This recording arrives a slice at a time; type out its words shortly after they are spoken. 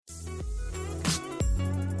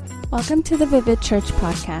Welcome to the Vivid Church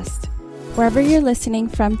podcast. Wherever you're listening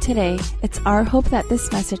from today, it's our hope that this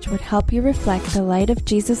message would help you reflect the light of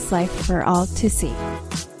Jesus' life for all to see.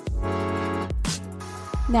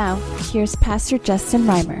 Now, here's Pastor Justin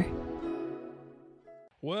Reimer.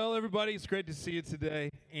 Well, everybody, it's great to see you today.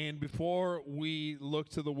 And before we look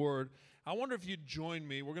to the Word, I wonder if you'd join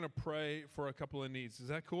me. We're going to pray for a couple of needs. Is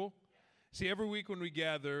that cool? See, every week when we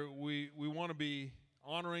gather, we want to be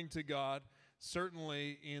honoring to God,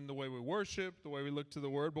 certainly in the way we worship, the way we look to the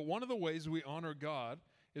Word. But one of the ways we honor God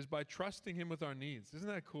is by trusting Him with our needs. Isn't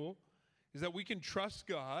that cool? Is that we can trust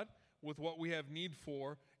God with what we have need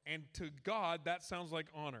for, and to God, that sounds like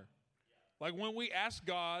honor. Like when we ask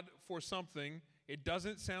God for something, it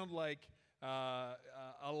doesn't sound like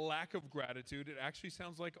a lack of gratitude. It actually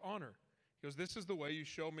sounds like honor. He goes, this is the way you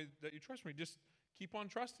show me that you trust me. Just keep on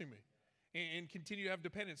trusting me and continue to have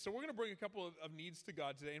dependence. So we're going to bring a couple of needs to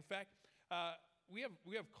God today. In fact, we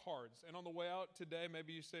have cards, and on the way out today,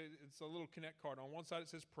 maybe you say it's a little connect card. On one side it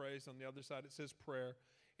says praise, on the other side it says prayer.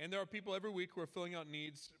 And there are people every week who are filling out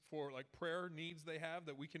needs for like prayer needs they have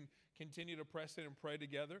that we can continue to press in and pray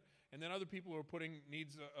together. And then other people who are putting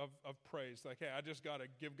needs of praise, like, hey, I just got to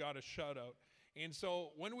give God a shout out. And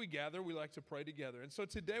so when we gather, we like to pray together. And so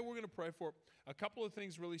today we're going to pray for a couple of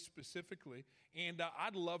things really specifically, and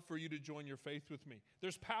I'd love for you to join your faith with me.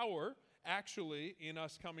 There's power actually in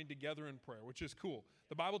us coming together in prayer, which is cool.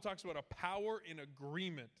 The Bible talks about a power in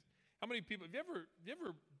agreement. How many people, have you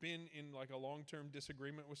ever been in like a long-term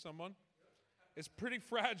disagreement with someone? It's pretty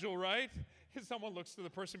fragile, right? Someone looks to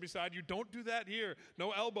the person beside you, don't do that here,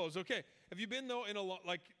 no elbows. Okay, have you been though in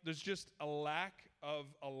there's just a lack of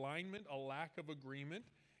alignment, a lack of agreement,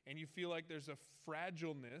 and you feel like there's a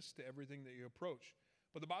fragileness to everything that you approach.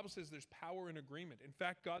 But the Bible says there's power in agreement. In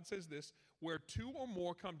fact, God says this, where two or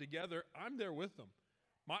more come together, I'm there with them.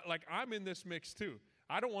 I'm in this mix too.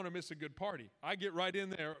 I don't want to miss a good party. I get right in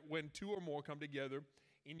there when two or more come together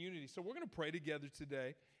in unity. So we're going to pray together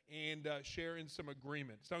today and share in some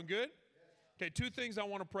agreement. Sound good? Okay, two things I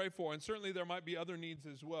want to pray for, and certainly there might be other needs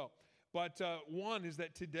as well. But one is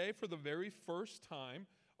that today, for the very first time,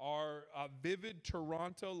 our Vivid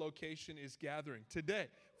Toronto location is gathering. Today,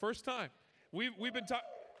 first time. We've been talking.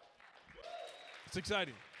 It's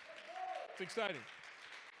exciting. It's exciting.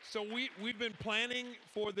 So we've been planning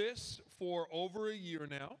for this for over a year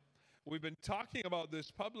now. We've been talking about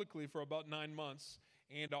this publicly for about 9 months,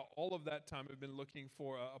 and all of that time we've been looking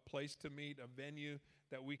for a place to meet, a venue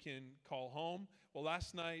that we can call home. Well,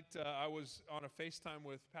 last night I was on a FaceTime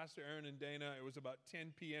with Pastor Aaron and Dana. It was about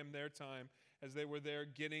 10 p.m. their time as they were there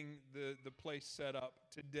getting the place set up.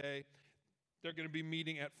 Today, they're going to be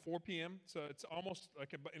meeting at 4 p.m., so it's almost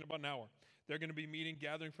like in about an hour. They're going to be meeting,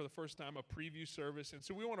 gathering for the first time, a preview service. And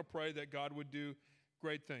so we want to pray that God would do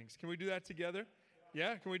great things. Can we do that together?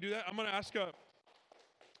 Yeah, can we do that? I'm going to ask, here's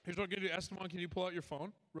what I'm going to do. Esteban, can you pull out your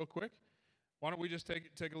phone real quick? Why don't we just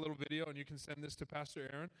take a little video, and you can send this to Pastor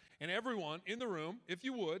Aaron. And everyone in the room, if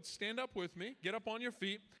you would, stand up with me. Get up on your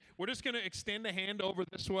feet. We're just going to extend a hand over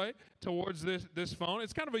this way towards this phone.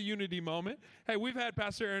 It's kind of a unity moment. Hey, we've had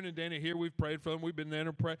Pastor Aaron and Dana here. We've prayed for them. We've been there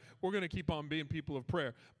to pray. We're going to keep on being people of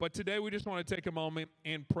prayer. But today we just want to take a moment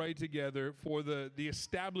and pray together for the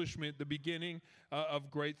establishment, the beginning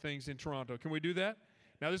of great things in Toronto. Can we do that?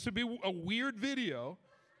 Now, this would be a weird video.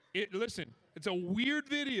 Listen, it's a weird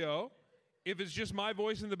video if it's just my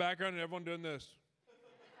voice in the background and everyone doing this.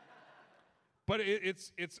 But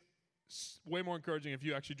it's way more encouraging if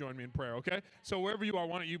you actually join me in prayer, okay? So wherever you are,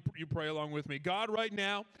 why don't you pray along with me. God, right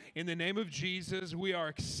now, in the name of Jesus, we are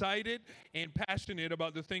excited and passionate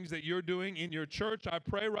about the things that you're doing in your church. I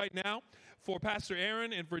pray right now for Pastor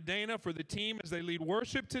Aaron and for Dana, for the team as they lead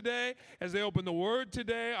worship today, as they open the Word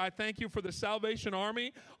today. I thank you for the Salvation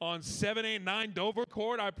Army on 789 Dover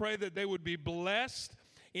Court. I pray that they would be blessed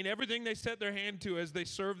in everything they set their hand to as they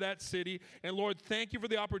serve that city. And Lord, thank you for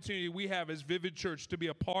the opportunity we have as Vivid Church to be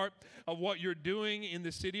a part of what you're doing in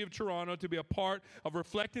the city of Toronto, to be a part of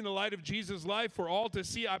reflecting the light of Jesus' life for all to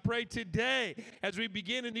see. I pray today, as we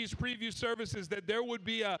begin in these preview services, that there would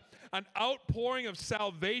be an outpouring of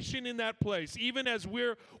salvation in that place, even as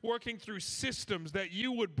we're working through systems, that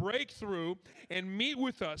you would break through and meet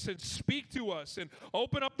with us and speak to us and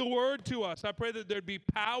open up the Word to us. I pray that there'd be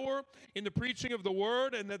power in the preaching of the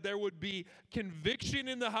Word and that there would be conviction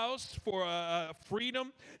in the house for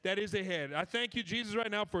freedom that is ahead. I thank you, Jesus, right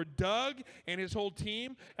now for Doug and his whole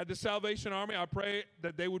team at the Salvation Army. I pray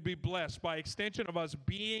that they would be blessed by extension of us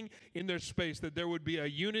being in their space, that there would be a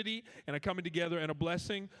unity and a coming together and a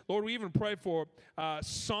blessing. Lord, we even pray for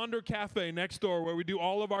Sonder Cafe next door where we do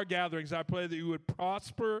all of our gatherings. I pray that you would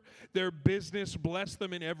prosper their business, bless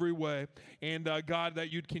them in every way, and God,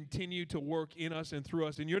 that you'd continue to work in us and through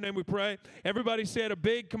us. In your name we pray. Everybody said a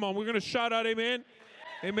big, come on, we're going to shout out amen.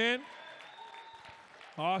 Amen.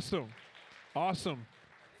 Awesome. Awesome.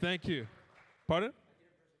 Thank you. Pardon?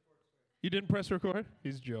 You didn't press record?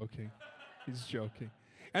 He's joking. He's joking.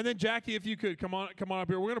 And then Jackie, if you could, come on up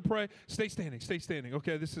here. We're going to pray. Stay standing.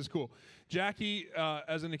 Okay, this is cool. Jackie,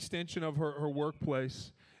 as an extension of her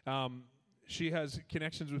workplace, she has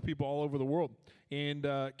connections with people all over the world and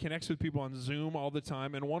connects with people on Zoom all the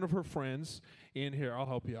time. And one of her friends in here, I'll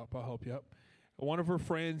help you out. One of her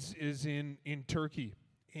friends is in Turkey,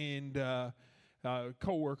 and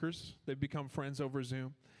co-workers. They've become friends over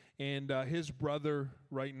Zoom. And his brother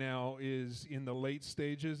right now is in the late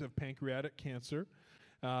stages of pancreatic cancer.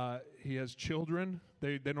 He has children.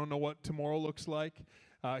 They don't know what tomorrow looks like.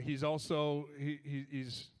 He's also,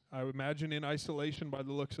 he's I would imagine, in isolation by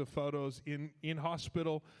the looks of photos, in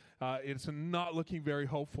hospital. It's not looking very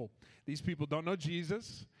hopeful. These people don't know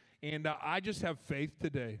Jesus. And I just have faith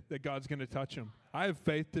today that God's going to touch him. I have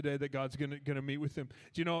faith today that God's going to meet with him.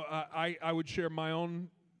 Do you know, I would share my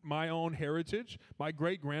own heritage. My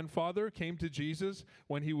great-grandfather came to Jesus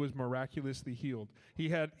when he was miraculously healed.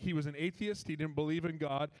 He was an atheist. He didn't believe in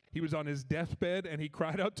God. He was on his deathbed, and he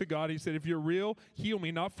cried out to God. He said, if you're real, heal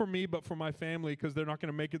me, not for me, but for my family, because they're not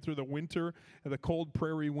going to make it through the winter, the cold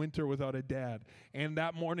prairie winter without a dad. And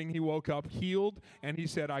that morning he woke up healed, and he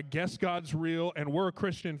said, I guess God's real, and we're a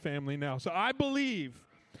Christian family now. So I believe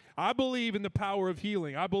in the power of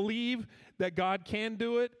healing. I believe that God can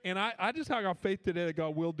do it, and I just have faith today that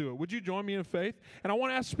God will do it. Would you join me in faith? And I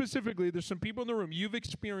want to ask specifically, there's some people in the room, you've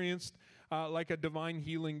experienced like a divine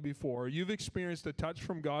healing before. You've experienced a touch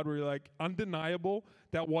from God where you're like, undeniable,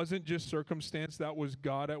 that wasn't just circumstance, that was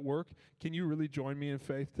God at work. Can you really join me in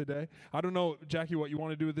faith today? I don't know, Jackie, what you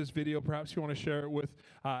want to do with this video. Perhaps you want to share it with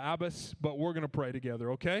Abbas, but we're going to pray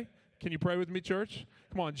together, okay? Can you pray with me, church?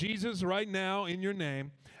 Come on, Jesus, right now, in your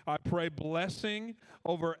name, I pray blessing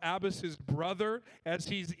over Abbas's brother as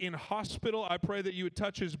he's in hospital. I pray that you would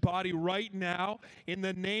touch his body right now. In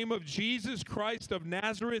the name of Jesus Christ of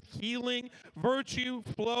Nazareth, healing, virtue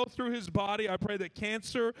flow through his body. I pray that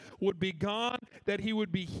cancer would be gone, that he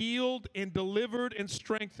would be healed and delivered and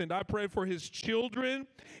strengthened. I pray for his children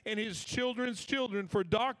and his children's children, for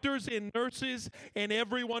doctors and nurses and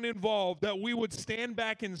everyone involved, that we would stand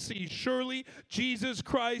back and see, surely Jesus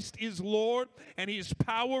Christ is Lord, and he's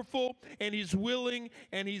powerful, and he's willing,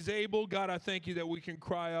 and he's able. God, I thank you that we can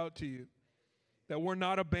cry out to you, that we're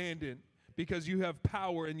not abandoned because you have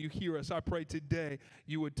power and you hear us. I pray today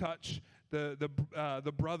you would touch the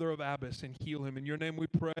brother of Abbas and heal him. In your name we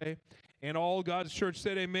pray. And all God's church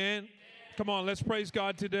said amen. Amen. Come on, let's praise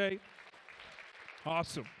God today.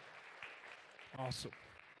 Awesome.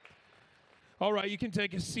 All right, you can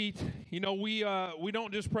take a seat. You know, we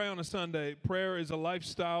don't just pray on a Sunday. Prayer is a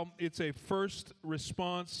lifestyle. It's a first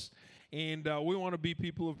response, and we want to be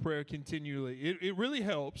people of prayer continually. It really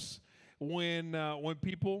helps when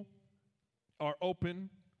people are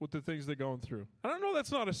open with the things they're going through. I don't know,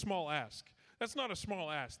 that's not a small ask. That's not a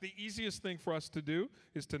small ask. The easiest thing for us to do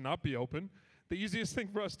is to not be open. The easiest thing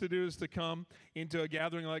for us to do is to come into a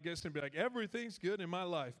gathering like this and be like, everything's good in my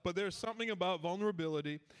life. But there's something about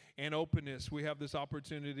vulnerability and openness. We have this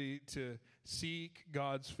opportunity to seek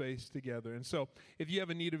God's face together. And so if you have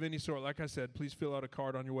a need of any sort, like I said, please fill out a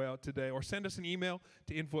card on your way out today or send us an email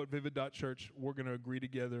to info@vivid.church. We're going to agree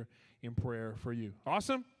together in prayer for you.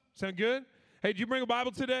 Awesome? Sound good? Hey, did you bring a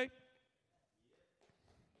Bible today?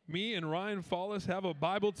 Me and Ryan Follis have a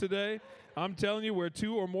Bible today. I'm telling you, where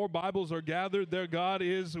two or more Bibles are gathered, there God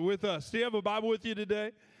is with us. Do you have a Bible with you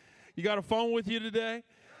today? You got a phone with you today?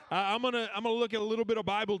 I'm gonna look at a little bit of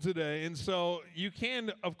Bible today, and so you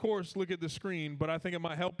can, of course, look at the screen, but I think it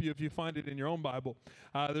might help you if you find it in your own Bible.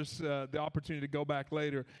 There's the opportunity to go back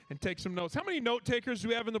later and take some notes. How many note takers do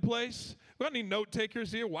we have in the place? We got any note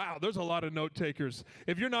takers here? Wow, there's a lot of note takers.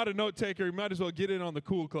 If you're not a note taker, you might as well get in on the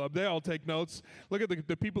cool club. They all take notes. Look at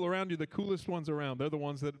the people around you, the coolest ones around. They're the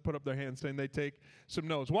ones that put up their hands saying they take some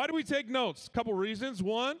notes. Why do we take notes? A couple reasons.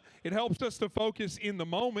 One, it helps us to focus in the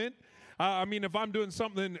moment. If I'm doing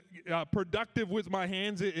something productive with my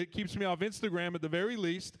hands, it keeps me off Instagram at the very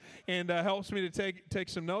least, and helps me to take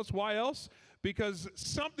some notes. Why else? Because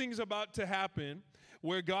something's about to happen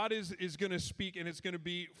where God is going to speak, and it's going to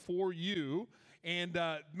be for you. And,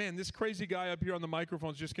 man, this crazy guy up here on the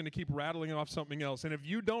microphone is just going to keep rattling off something else. And if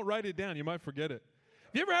you don't write it down, you might forget it.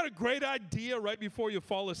 Have you ever had a great idea right before you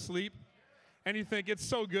fall asleep? And you think, it's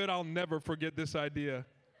so good, I'll never forget this idea.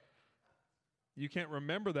 You can't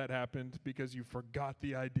remember that happened because you forgot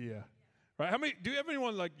the idea. Right? Do you have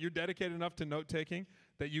anyone, like, you're dedicated enough to note-taking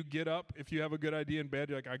that you get up, if you have a good idea in bed,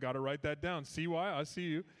 you're like, I got to write that down. See why? I see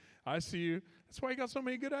you. I see you. That's why you got so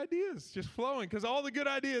many good ideas just flowing, because all the good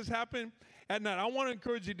ideas happen at night. I want to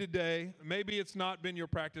encourage you today, maybe it's not been your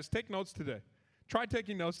practice, take notes today. Try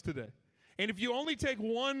taking notes today. And if you only take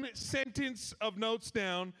one sentence of notes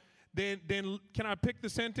down, then can I pick the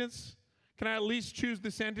sentence? Can I at least choose the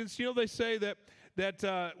sentence? You know, they say that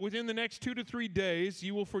within the next 2 to 3 days,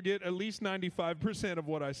 you will forget at least 95% of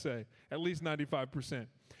what I say, at least 95%.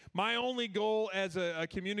 My only goal as a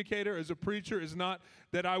communicator, as a preacher, is not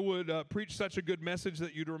that I would preach such a good message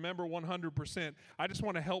that you'd remember 100%. I just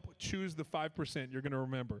want to help choose the 5% you're going to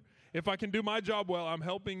remember. If I can do my job well, I'm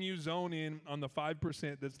helping you zone in on the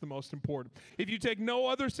 5% that's the most important. If you take no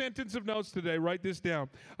other sentence of notes today, write this down.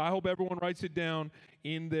 I hope everyone writes it down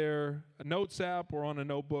in their notes app or on a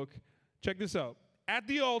notebook. Check this out. At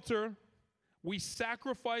the altar, we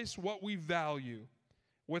sacrifice what we value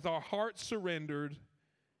with our hearts surrendered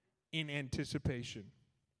in anticipation.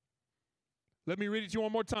 Let me read it to you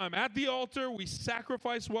one more time. At the altar, we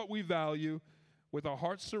sacrifice what we value with our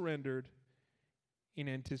hearts surrendered in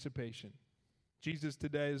anticipation. Jesus,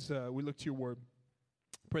 today as we look to your word,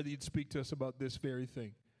 pray that you'd speak to us about this very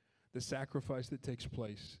thing, the sacrifice that takes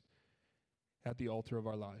place at the altar of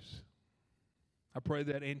our lives. I pray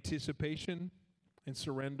that anticipation and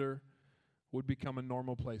surrender would become a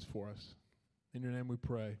normal place for us. In your name we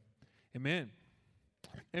pray. Amen.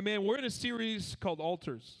 Amen. We're in a series called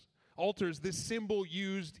Altars. Altars, this symbol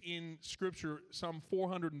used in Scripture some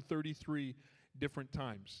 433 different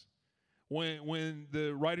times when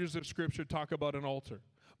the writers of Scripture talk about an altar.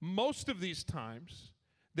 Most of these times,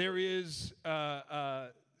 there is a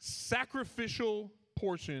sacrificial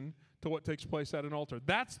portion to what takes place at an altar.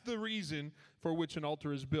 That's the reason for which an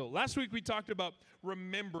altar is built. Last week we talked about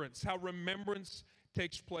remembrance, how remembrance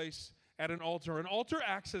takes place at an altar. An altar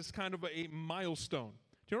acts as kind of a milestone.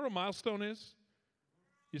 Do you know what a milestone is?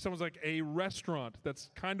 Someone's like, a restaurant. That's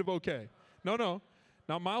kind of okay. No.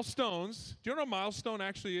 Now, milestones, do you know what a milestone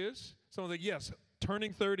actually is? Someone's like, yes,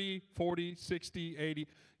 turning 30, 40, 60, 80.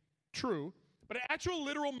 True. But an actual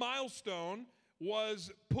literal milestone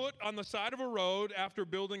was put on the side of a road after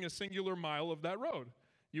building a singular mile of that road.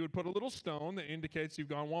 You would put a little stone that indicates you've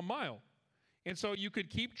gone 1 mile. And so you could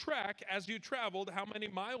keep track as you traveled, how many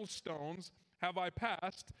milestones have I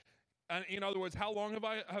passed? In other words, how long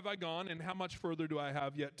have I gone, and how much further do I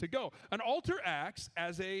have yet to go? An altar acts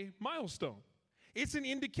as a milestone. It's an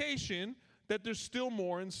indication that there's still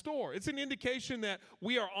more in store. It's an indication that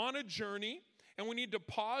we are on a journey, and we need to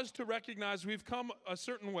pause to recognize we've come a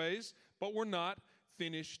certain ways, but we're not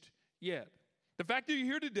finished yet. The fact that you're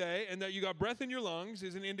here today and that you got breath in your lungs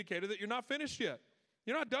is an indicator that you're not finished yet.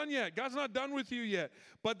 You're not done yet. God's not done with you yet.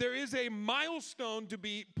 But there is a milestone to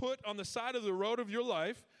be put on the side of the road of your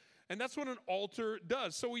life, and that's what an altar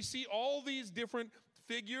does. So we see all these different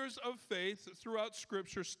figures of faith throughout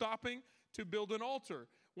Scripture stopping to build an altar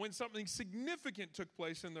when something significant took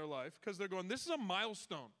place in their life, because they're going, this is a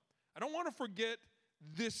milestone. I don't want to forget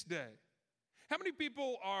this day. How many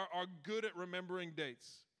people are good at remembering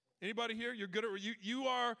dates? Anybody here? You're good at you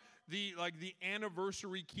are the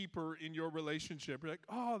anniversary keeper in your relationship. You're like,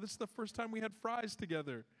 oh, this is the first time we had fries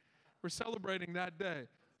together. We're celebrating that day.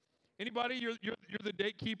 Anybody? You're the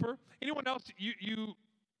date keeper. Anyone else? You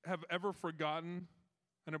have ever forgotten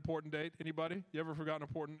an important date? Anybody? You ever forgotten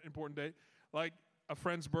an important date? Like a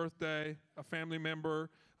friend's birthday, a family member,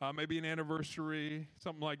 maybe an anniversary,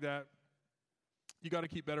 something like that. You got to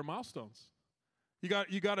keep better milestones. You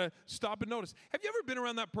got to stop and notice. Have you ever been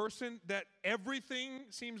around that person that everything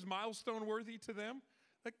seems milestone worthy to them?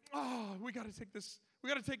 Like, oh, we got to take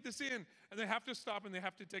this in, and they have to stop and they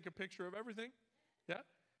have to take a picture of everything. Yeah,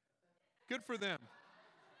 good for them.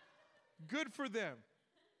 Good for them.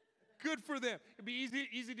 Good for them. It'd be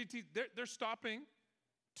easy to teach. They're stopping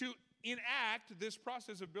to enact this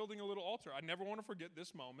process of building a little altar. I never want to forget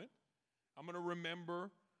this moment. I'm going to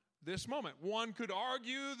remember this moment. One could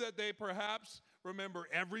argue that they perhaps remember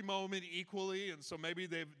every moment equally, and so maybe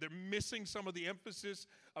they're missing some of the emphasis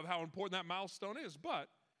of how important that milestone is, but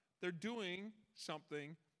they're doing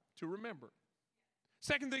something to remember.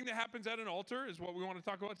 Second thing that happens at an altar is what we want to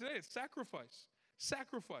talk about today. It's sacrifice.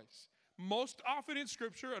 Sacrifice. Most often in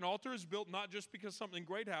Scripture, an altar is built not just because something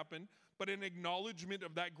great happened, but in acknowledgement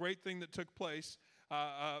of that great thing that took place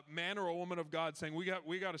man or a woman of God saying we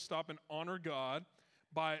got to stop and honor God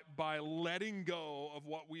by letting go of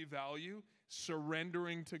what we value,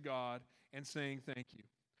 surrendering to God, and saying thank you.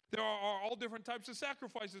 There are all different types of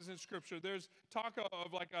sacrifices in Scripture. There's talk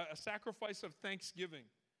of like a sacrifice of thanksgiving.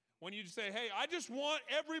 When you say, hey, I just want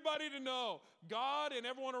everybody to know, God and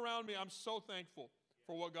everyone around me, I'm so thankful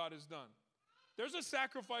for what God has done. There's a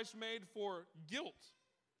sacrifice made for guilt.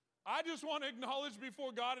 I just want to acknowledge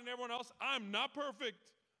before God and everyone else, I'm not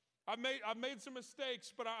perfect. I've made some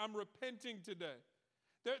mistakes, but I'm repenting today.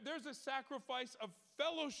 There's a sacrifice of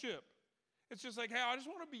fellowship. It's just like, hey, I just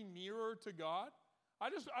want to be nearer to God. I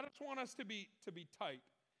just want us to be tight.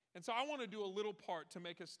 And so I want to do a little part to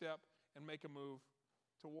make a step and make a move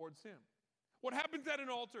towards Him. What happens at an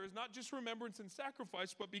altar is not just remembrance and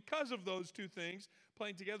sacrifice, but because of those two things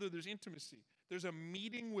playing together, there's intimacy. There's a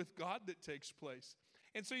meeting with God that takes place.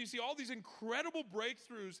 And so you see all these incredible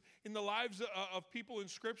breakthroughs in the lives of people in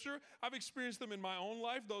Scripture. I've experienced them in my own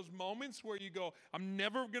life, those moments where you go, I'm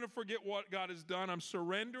never going to forget what God has done. I'm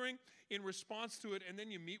surrendering in response to it, and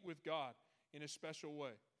then you meet with God in a special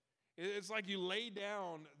way. It's like you lay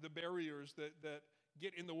down the barriers that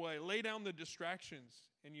get in the way, lay down the distractions,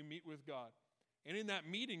 and you meet with God. And in that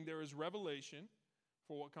meeting, there is revelation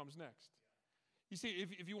for what comes next. You see,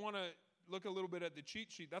 if you want to look a little bit at the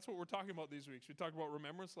cheat sheet, that's what we're talking about these weeks. We talked about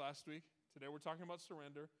remembrance last week. Today we're talking about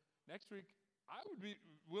surrender. Next week, I would be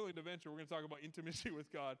willing to venture we're going to talk about intimacy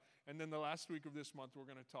with God. And then the last week of this month, we're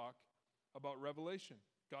going to talk about revelation,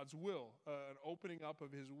 God's will, an opening up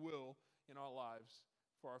of His will in our lives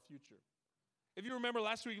for our future. If you remember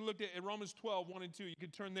last week, you looked at Romans 12, 1 and 2. You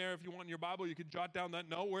could turn there if you want in your Bible. You could jot down that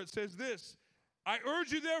note where it says this: I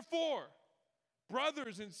urge you, therefore,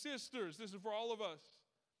 brothers and sisters, this is for all of us,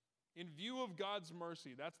 in view of God's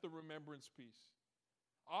mercy, that's the remembrance piece.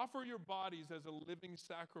 Offer your bodies as a living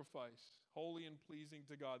sacrifice, holy and pleasing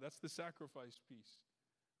to God. That's the sacrifice piece.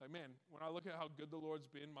 Like, man, when I look at how good the Lord's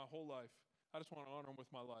been my whole life, I just want to honor Him with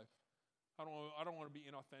my life. I don't want to be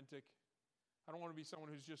inauthentic. I don't want to be someone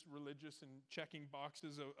who's just religious and checking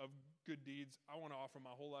boxes of good deeds. I want to offer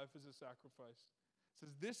my whole life as a sacrifice. It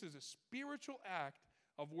says this is a spiritual act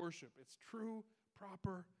of worship. It's true,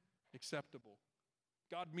 proper, acceptable.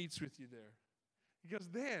 God meets with you there. Because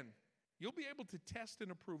then you'll be able to test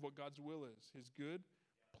and approve what God's will is, His good,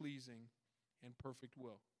 pleasing, and perfect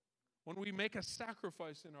will. When we make a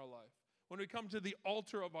sacrifice in our life, when we come to the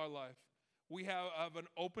altar of our life, we have an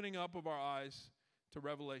opening up of our eyes to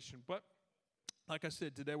revelation. But like I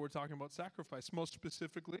said, today we're talking about sacrifice. Most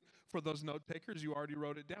specifically, for those note takers, you already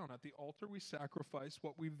wrote it down. At the altar, we sacrifice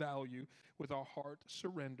what we value with our heart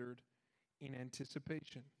surrendered in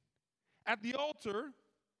anticipation. At the altar,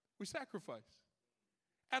 we sacrifice.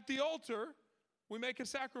 At the altar, we make a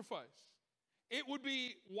sacrifice. It would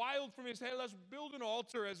be wild for me to say, hey, let's build an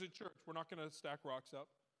altar as a church. We're not going to stack rocks up.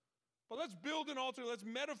 But let's build an altar. Let's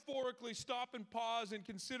metaphorically stop and pause and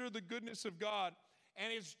consider the goodness of God.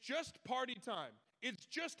 And it's just party time. It's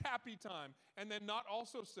just happy time. And then not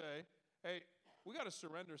also say, hey, we got to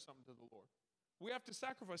surrender something to the Lord. We have to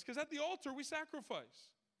sacrifice. Because at the altar, we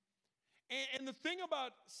sacrifice. And the thing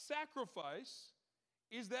about sacrifice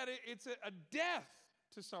is that it's a death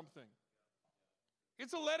to something.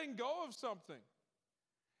 It's a letting go of something.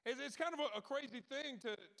 It's kind of a crazy thing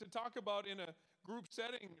to talk about in a group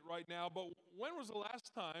setting right now, but when was the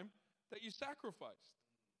last time that you sacrificed?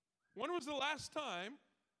 When was the last time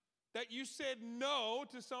that you said no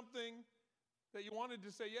to something that you wanted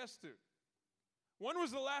to say yes to? When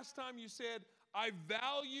was the last time you said, I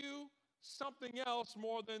value something else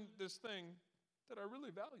more than this thing that I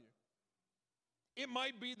really value? It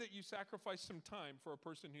might be that you sacrificed some time for a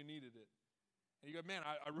person who needed it. And you go, man,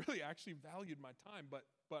 I really actually valued my time, but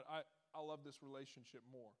I love this relationship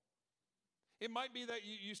more. It might be that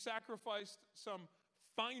you sacrificed some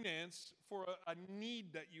finance for a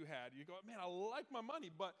need that you had. You go, man, I like my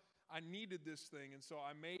money, but I needed this thing, and so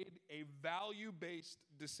I made a value-based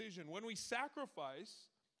decision. When we sacrifice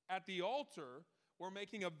at the altar, we're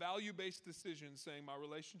making a value-based decision saying my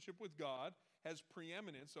relationship with God has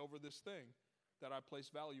preeminence over this thing that I place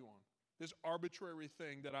value on. This arbitrary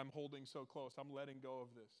thing that I'm holding so close, I'm letting go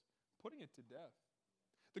of this, putting it to death.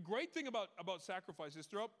 The great thing about sacrifice is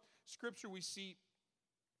throughout Scripture we see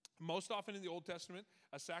most often in the Old Testament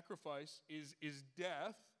a sacrifice is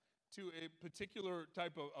death to a particular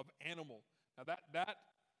type of animal. Now that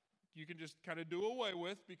you can just kind of do away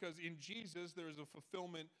with because in Jesus there is a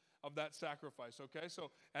fulfillment of that sacrifice, okay?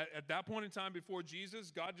 So at that point in time before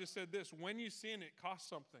Jesus, God just said this: when you sin, it costs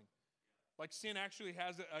something. Like sin actually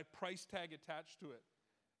has a price tag attached to it.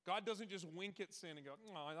 God doesn't just wink at sin and go,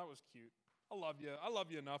 oh, that was cute. I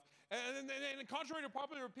love you enough. And contrary to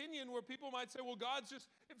popular opinion, where people might say, well, God's just,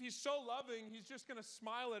 if he's so loving, he's just going to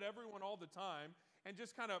smile at everyone all the time and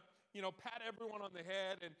just kind of, pat everyone on the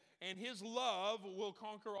head, and his love will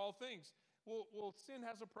conquer all things. Well, sin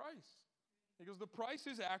has a price. Because the price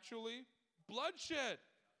is actually bloodshed.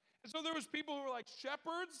 And so there was people who were like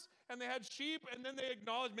shepherds, and they had sheep, and then they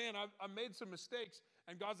acknowledged, man, I've made some mistakes.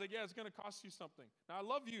 And God's like, yeah, it's going to cost you something. Now, I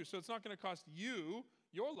love you, so it's not going to cost you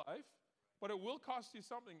your life, but it will cost you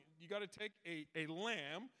something. You got to take a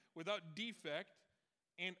lamb without defect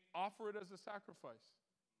and offer it as a sacrifice.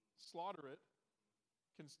 Slaughter it,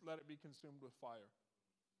 let it be consumed with fire.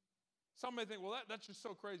 Some may think, well, that's just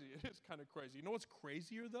so crazy. It is kind of crazy. You know what's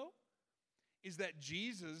crazier, though? Is that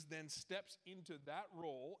Jesus then steps into that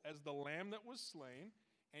role as the lamb that was slain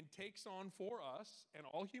and takes on for us and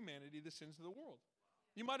all humanity the sins of the world.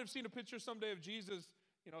 You might have seen a picture someday of Jesus,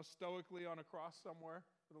 stoically on a cross somewhere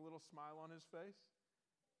with a little smile on his face.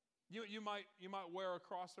 You might wear a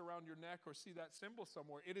cross around your neck or see that symbol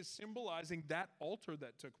somewhere. It is symbolizing that altar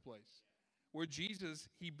that took place, where Jesus,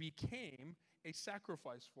 he became a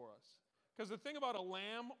sacrifice for us. Because the thing about a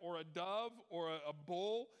lamb or a dove or a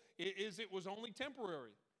bull is it was only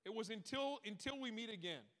temporary. It was until we meet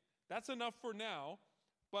again. That's enough for now,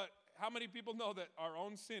 but how many people know that our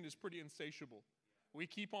own sin is pretty insatiable? We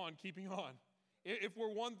keep on keeping on. If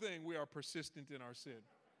we're one thing, we are persistent in our sin.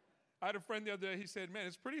 I had a friend the other day, he said, man,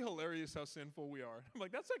 it's pretty hilarious how sinful we are. I'm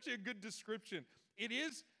like, that's actually a good description. It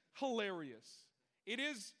is hilarious. It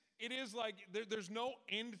is like there's no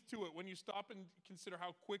end to it when you stop and consider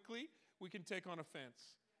how quickly we can take on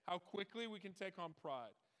offense, how quickly we can take on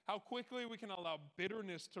pride, how quickly we can allow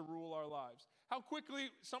bitterness to rule our lives, how quickly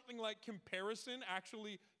something like comparison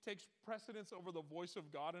actually takes precedence over the voice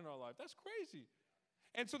of God in our life. That's crazy.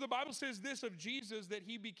 And so the Bible says this of Jesus, that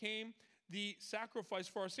he became the sacrifice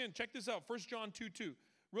for our sin. Check this out, 1 John 2:2.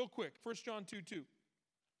 Real quick, 1 John 2:2.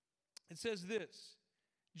 It says this: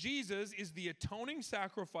 Jesus is the atoning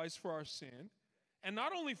sacrifice for our sin, and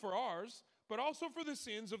not only for ours, but also for the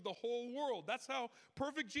sins of the whole world. That's how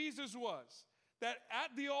perfect Jesus was. That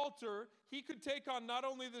at the altar, he could take on not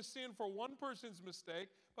only the sin for one person's mistake,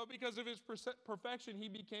 but because of his perfection, he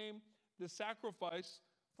became the sacrifice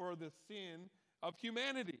for the sin of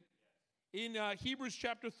humanity. In Hebrews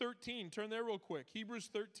chapter 13, turn there real quick. Hebrews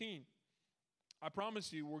 13. I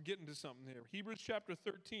promise you, we're getting to something here. Hebrews chapter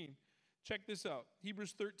 13. Check this out.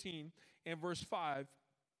 Hebrews 13 and verse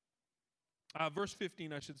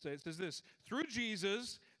 15, I should say. It says this: through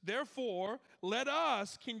Jesus, therefore, let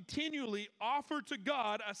us continually offer to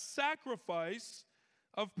God a sacrifice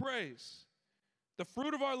of praise, the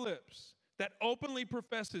fruit of our lips that openly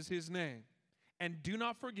professes his name. And do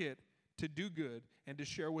not forget to do good and to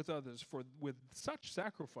share with others, for with such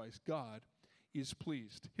sacrifice, God is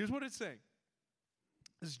pleased. Here's what it's saying.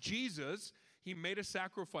 As Jesus, he made a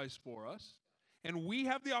sacrifice for us, and we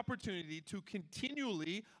have the opportunity to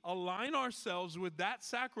continually align ourselves with that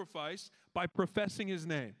sacrifice by professing his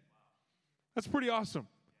name. That's pretty awesome.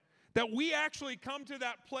 That we actually come to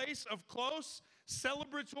that place of close,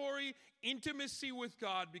 celebratory intimacy with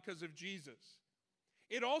God because of Jesus.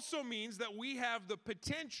 It also means that we have the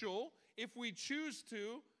potential, if we choose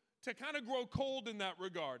to kind of grow cold in that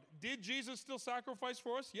regard. Did Jesus still sacrifice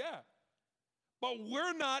for us? Yeah. But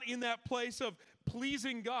we're not in that place of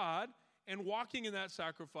pleasing God and walking in that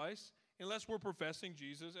sacrifice unless we're professing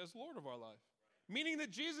Jesus as Lord of our life. Meaning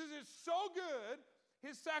that Jesus is so good,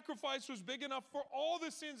 his sacrifice was big enough for all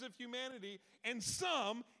the sins of humanity, and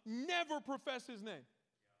some never profess his name.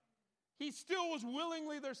 He still was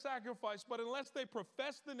willingly their sacrifice, but unless they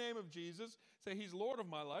profess the name of Jesus, say he's Lord of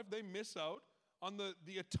my life, they miss out on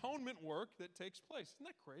the atonement work that takes place. Isn't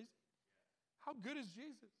that crazy? How good is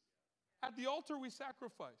Jesus? At the altar we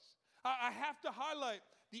sacrifice. I have to highlight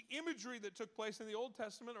the imagery that took place in the Old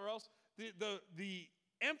Testament, or else the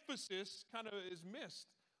emphasis kind of is missed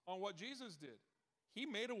on what Jesus did. He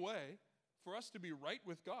made a way for us to be right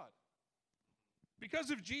with God.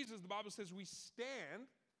 Because of Jesus, the Bible says we stand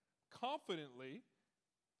confidently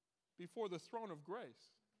before the throne of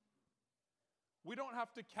grace. We don't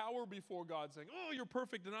have to cower before God saying, oh, you're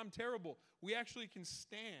perfect and I'm terrible. We actually can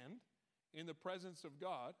stand in the presence of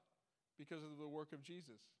God because of the work of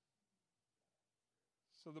Jesus.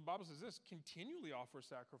 So the Bible says this: continually offer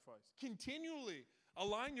sacrifice. Continually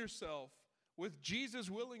align yourself with Jesus'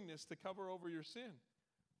 willingness to cover over your sin.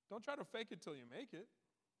 Don't try to fake it till you make it.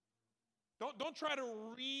 Don't try to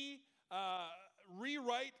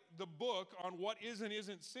rewrite the book on what is and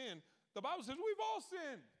isn't sin. The Bible says we've all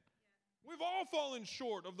sinned. We've all fallen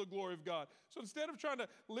short of the glory of God. So instead of trying to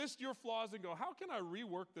list your flaws and go, how can I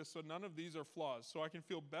rework this so none of these are flaws, so I can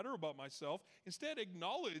feel better about myself, instead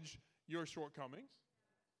acknowledge your shortcomings.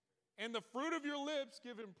 And the fruit of your lips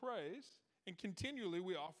give him praise, and continually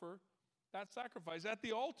we offer that sacrifice. At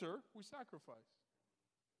the altar, we sacrifice.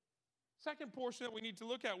 Second portion that we need to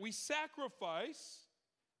look at, we sacrifice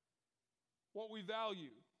what we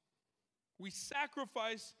value. We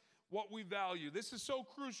sacrifice what we value. This is so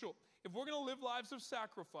crucial. If we're going to live lives of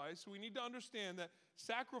sacrifice, we need to understand that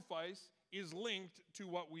sacrifice is linked to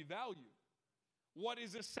what we value. What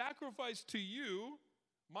is a sacrifice to you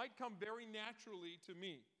might come very naturally to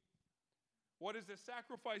me. What is a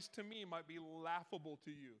sacrifice to me might be laughable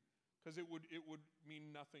to you because it would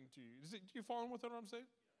mean nothing to you. Do you follow with what I'm saying?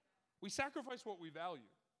 We sacrifice what we value.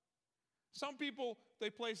 Some people, they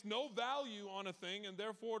place no value on a thing, and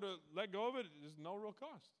therefore to let go of it is no real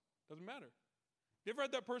cost. Doesn't matter. You ever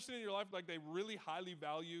had that person in your life, like they really highly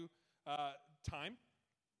value time?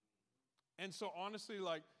 And so honestly,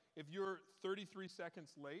 like if you're 33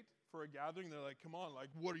 seconds late for a gathering, they're like, come on, like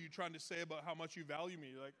what are you trying to say about how much you value me?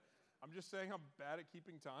 You're like, I'm just saying I'm bad at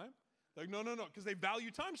keeping time. Like, no, because they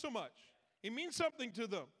value time so much. It means something to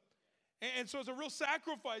them. And so it's a real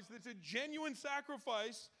sacrifice. It's a genuine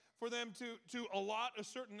sacrifice for them to allot a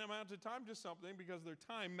certain amount of time to something because their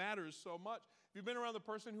time matters so much. Have you been around the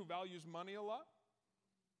person who values money a lot?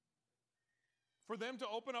 For them to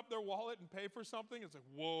open up their wallet and pay for something, it's like,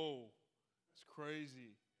 whoa, it's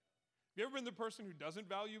crazy. Have you ever been the person who doesn't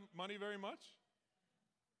value money very much?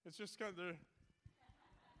 It's just kind of,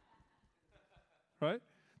 right?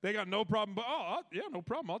 They got no problem, but yeah, no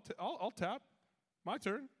problem. I'll tap. My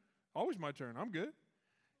turn. Always my turn. I'm good.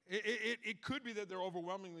 It could be that they're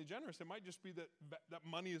overwhelmingly generous. It might just be that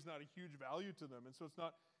money is not a huge value to them, and so it's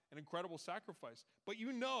not an incredible sacrifice. But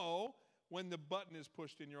you know when the button is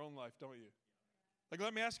pushed in your own life, don't you? Like,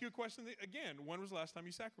 let me ask you a question again. When was the last time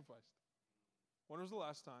you sacrificed? When was the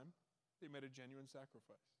last time that you made a genuine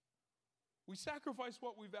sacrifice? We sacrifice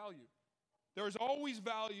what we value. There is always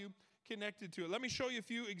value connected to it. Let me show you a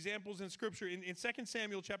few examples in Scripture. In 2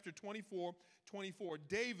 Samuel chapter 24,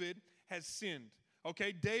 David has sinned.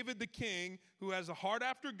 Okay, David the king, who has a heart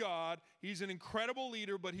after God, he's an incredible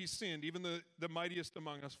leader, but he's sinned. Even the mightiest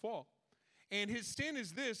among us fall. And his sin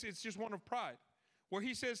is this, it's just one of pride, where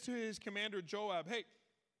he says to his commander Joab, hey,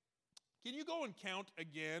 can you go and count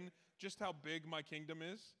again just how big my kingdom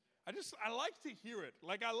is? I like to hear it.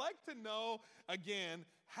 Like, I like to know, again,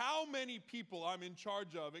 how many people I'm in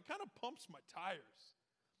charge of. It kind of pumps my tires.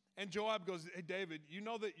 And Joab goes, hey, David, you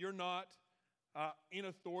know that you're not in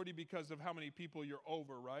authority because of how many people you're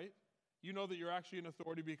over, right? You know that you're actually in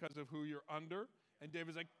authority because of who you're under. And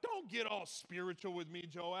David's like, don't get all spiritual with me,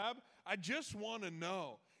 Joab. I just want to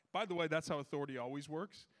know. By the way, that's how authority always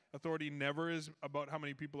works. Authority never is about how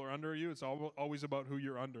many people are under you. It's always about who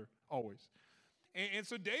you're under, always. And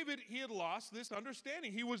so David, he had lost this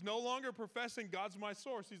understanding. He was no longer professing God's my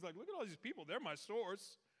source. He's like, look at all these people. They're my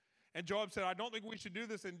source. And Joab said, I don't think we should do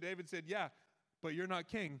this. And David said, yeah, but you're not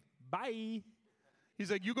king. Bye.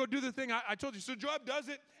 He's like, you go do the thing I told you. So Joab does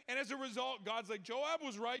it, and as a result, God's like, Joab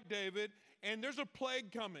was right, David, and there's a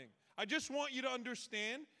plague coming. I just want you to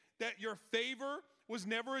understand that your favor was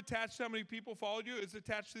never attached to how many people followed you. It's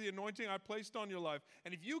attached to the anointing I placed on your life.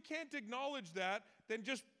 And if you can't acknowledge that, then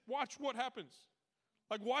just watch what happens.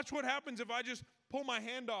 Like, watch what happens if I just pull my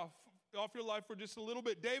hand off your life for just a little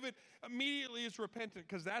bit. David immediately is repentant,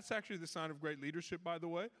 because that's actually the sign of great leadership, by the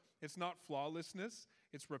way. It's not flawlessness.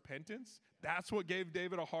 It's repentance. That's what gave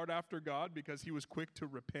David a heart after God, because he was quick to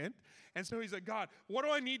repent. And so he's like, God, what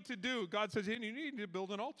do I need to do? God says, hey, you need to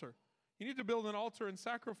build an altar. You need to build an altar and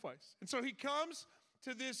sacrifice. And so he comes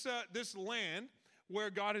to this land where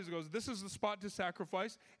God goes, this is the spot to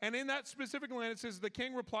sacrifice. And in that specific land, it says, the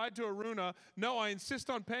king replied to Araunah, no, I insist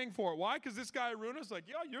on paying for it. Why? Because this guy Araunah's like,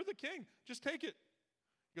 yeah, you're the king. Just take it.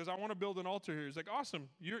 He goes, I want to build an altar here. He's like, awesome.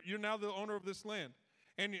 You're now the owner of this land.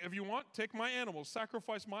 And if you want, take my animals,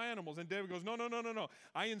 sacrifice my animals. And David goes, no.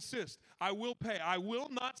 I insist. I will pay. I will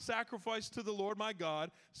not sacrifice to the Lord my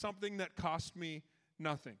God something that cost me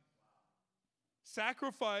nothing.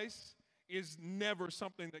 Sacrifice is never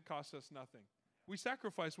something that costs us nothing. We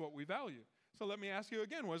sacrifice what we value. So let me ask you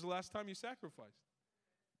again, when was the last time you sacrificed?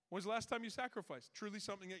 When was the last time you sacrificed? Truly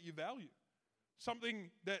something that you value. Something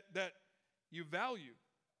that you value.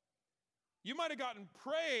 You might have gotten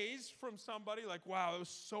praise from somebody like, wow, it was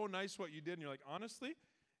so nice what you did. And you're like, honestly,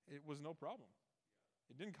 it was no problem.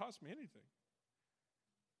 It didn't cost me anything.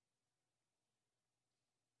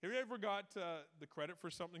 Have you ever got the credit for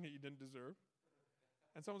something that you didn't deserve?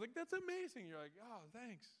 And someone's like, that's amazing. You're like, oh,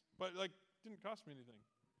 thanks. But like, it didn't cost me anything.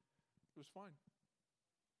 It was fine.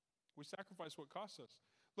 We sacrifice what costs us.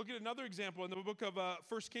 Look at another example in the book of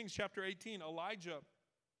 1 Kings chapter 18, Elijah.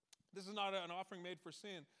 This is not an offering made for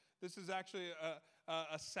sin. This is actually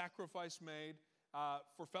a sacrifice made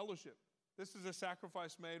for fellowship. This is a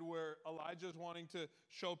sacrifice made where Elijah is wanting to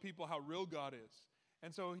show people how real God is.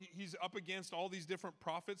 And so he's up against all these different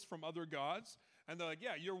prophets from other gods. And they're like,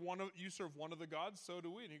 yeah, you serve one of the gods, so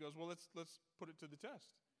do we. And he goes, well, let's put it to the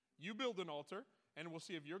test. You build an altar, and we'll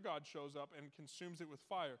see if your God shows up and consumes it with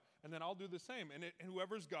fire. And then I'll do the same. And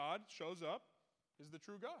whoever's God shows up is the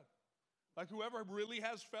true God. Like whoever really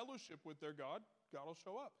has fellowship with their God, God will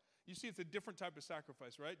show up. You see, it's a different type of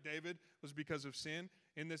sacrifice, right? David was because of sin.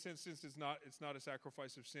 In this instance, it's not a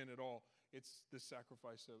sacrifice of sin at all. It's the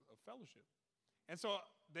sacrifice of fellowship. And so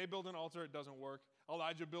they build an altar. It doesn't work.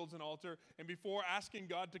 Elijah builds an altar. And before asking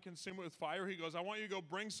God to consume it with fire, he goes, I want you to go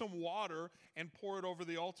bring some water and pour it over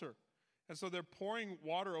the altar. And so they're pouring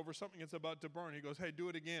water over something that's about to burn. He goes, hey, do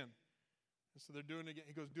it again. And so they're doing it again.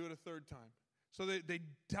 He goes, do it a third time. So they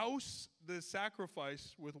douse the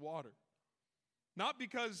sacrifice with water. Not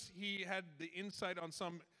because he had the insight on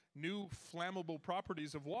some new flammable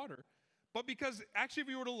properties of water, but because actually if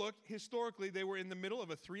you were to look, historically, they were in the middle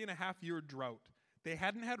of a 3.5-year drought. They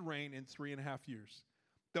hadn't had rain in 3.5 years.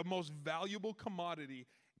 The most valuable commodity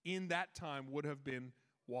in that time would have been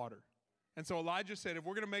water. And so Elijah said, if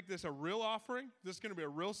we're going to make this a real offering, this is going to be a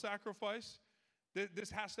real sacrifice,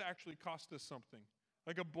 this has to actually cost us something.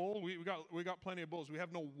 Like a bull, we got plenty of bulls. We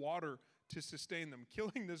have no water to sustain them.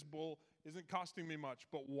 Killing this bull isn't costing me much,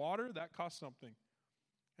 but water, that costs something.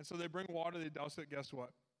 And so they bring water, they douse it, guess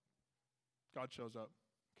what? God shows up,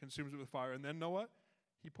 consumes it with fire, and then know what?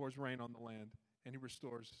 He pours rain on the land, and he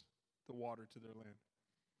restores the water to their land.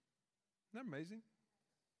 Isn't that amazing?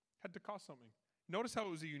 Had to cost something. Notice how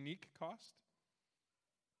it was a unique cost.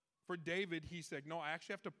 For David, he said, no, I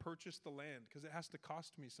actually have to purchase the land because it has to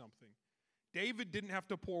cost me something. David didn't have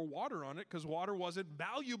to pour water on it because water wasn't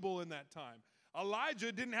valuable in that time.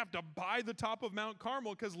 Elijah didn't have to buy the top of Mount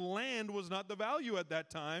Carmel because land was not the value at that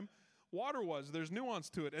time. Water was. There's nuance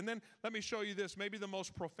to it. And then let me show you this. Maybe the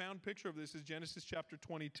most profound picture of this is Genesis chapter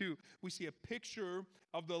 22. We see a picture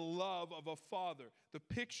of the love of a father. The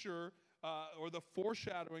picture or the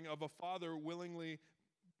foreshadowing of a father willingly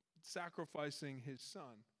sacrificing his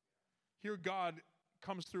son. Here God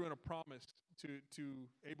comes through in a promise to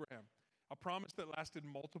Abraham. A promise that lasted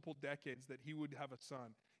multiple decades that he would have a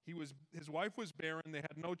son. His wife was barren. They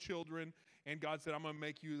had no children. And God said, I'm going to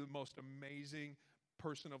make you the most amazing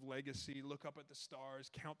person of legacy. Look up at the stars.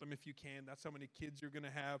 Count them if you can. That's how many kids you're going to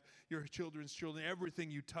have. Your children's children. Everything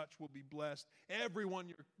you touch will be blessed.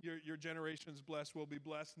 Everyone your generation's blessed will be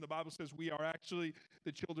blessed. And the Bible says we are actually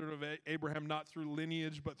the children of Abraham, not through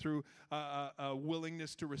lineage, but through a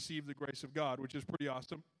willingness to receive the grace of God, which is pretty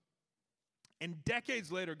awesome. And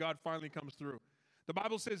decades later, God finally comes through. The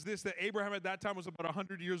Bible says this, that Abraham at that time was about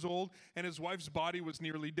 100 years old, and his wife's body was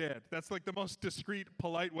nearly dead. That's like the most discreet,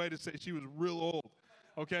 polite way to say she was real old,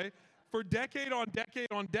 okay? For decade on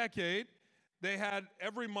decade on decade, they had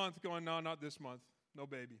every month going, no, not this month, no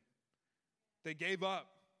baby. They gave up.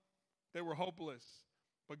 They were hopeless,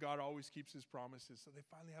 but God always keeps his promises. So they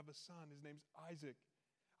finally have a son. His name's Isaac.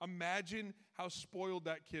 Imagine how spoiled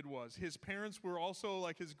that kid was. His parents were also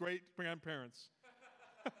like his great-grandparents.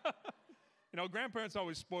 You know, grandparents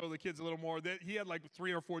always spoil the kids a little more. He had like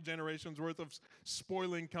 3 or 4 generations worth of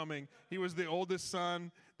spoiling coming. He was the oldest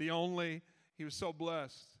son, the only. He was so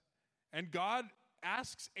blessed. And God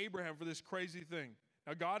asks Abraham for this crazy thing.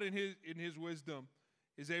 Now, God in his wisdom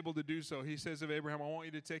is able to do so. He says of Abraham, I want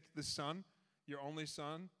you to take the son, your only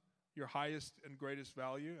son, your highest and greatest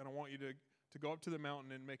value, and I want you to go up to the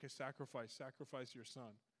mountain and make a sacrifice your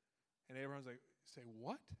son. And Abraham's like, say,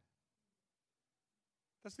 what?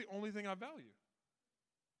 That's the only thing I value.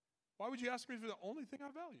 Why would you ask me for the only thing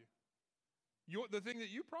I value? The thing that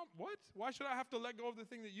you promised, what? Why should I have to let go of the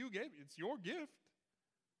thing that you gave? It's your gift.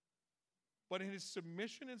 But in his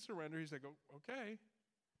submission and surrender, he's like, okay.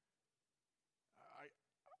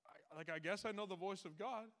 I guess I know the voice of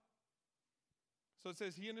God. So it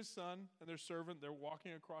says he and his son and their servant, they're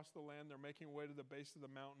walking across the land. They're making way to the base of the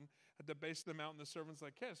mountain. At the base of the mountain, the servant's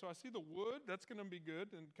like, okay, so I see the wood. That's going to be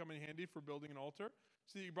good and come in handy for building an altar.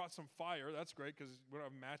 See, you brought some fire. That's great because we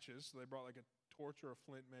don't have matches. So they brought like a torch or a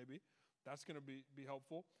flint maybe. That's going to be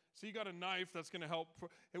helpful. See, you got a knife. That's going to help.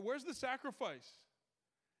 Hey, where's the sacrifice?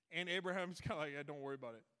 And Abraham's kind of like, yeah, don't worry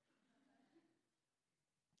about it.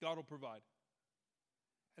 God will provide.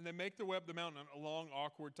 And they make their way up the mountain on a long,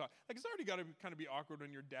 awkward time. Like, it's already got to kind of be awkward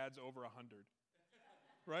when your dad's over 100,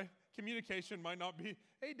 right? Communication might not be,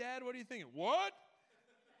 hey, Dad, what are you thinking? What?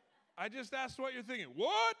 I just asked what you're thinking.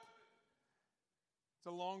 What? It's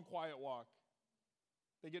a long, quiet walk.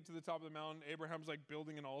 They get to the top of the mountain. Abraham's like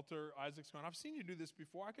building an altar. Isaac's going, I've seen you do this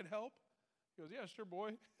before. I could help. He goes, yeah, sure,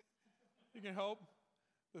 boy. You can help.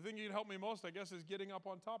 The thing you can help me most, I guess, is getting up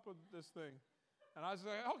on top of this thing. And I was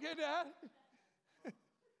like, okay, Dad. It's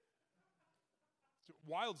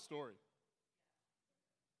a wild story.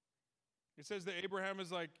 It says that Abraham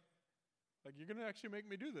is like you're going to actually make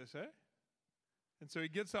me do this, eh? And so he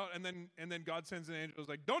gets out, and then God sends an angel. He's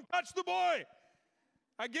like, don't touch the boy.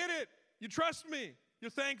 I get it. You trust me.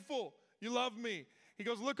 You're thankful. You love me. He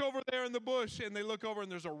goes, look over there in the bush. And they look over,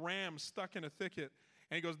 and there's a ram stuck in a thicket.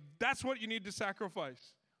 And he goes, that's what you need to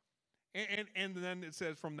sacrifice. And then it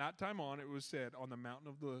says, from that time on, it was said, on the mountain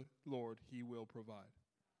of the Lord, he will provide.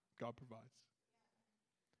 God provides.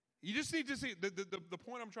 You just need to see, the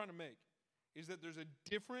point I'm trying to make is that there's a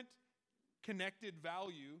different connected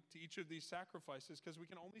value to each of these sacrifices because we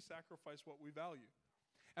can only sacrifice what we value.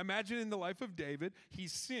 Imagine in the life of David, he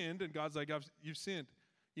sinned, and God's like, you've sinned.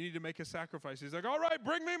 You need to make a sacrifice. He's like, all right,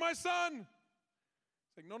 bring me my son.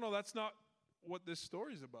 It's like, no, that's not what this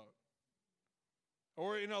story's about.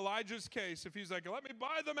 Or in Elijah's case, if he's like, let me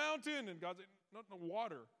buy the mountain, and God's like, no,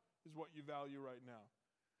 water is what you value right now.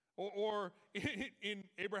 Or in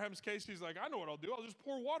Abraham's case, he's like, I know what I'll do. I'll just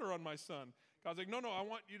pour water on my son. God's like, no, I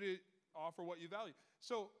want you to offer what you value.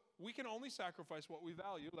 So we can only sacrifice what we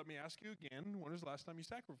value. Let me ask you again, when was the last time you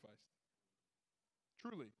sacrificed?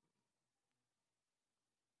 Truly.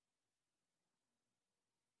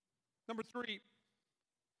 Number 3,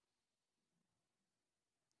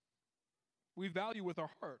 we value with our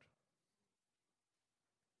heart.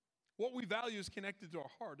 What we value is connected to our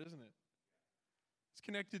heart, isn't it? It's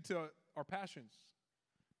connected to our passions.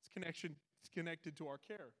 It's connected to our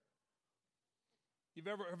care.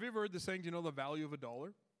 Have you ever heard the saying, do you know the value of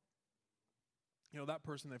 $1? You know, that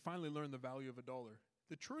person, they finally learned the value of $1.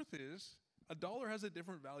 The truth is, $1 has a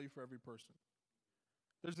different value for every person.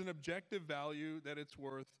 There's an objective value that it's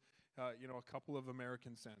worth, a couple of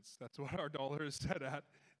American cents. That's what our dollar is set at.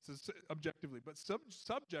 It's objectively. But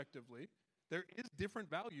subjectively, there is different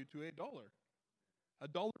value to $1.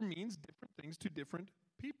 $1 means different things to different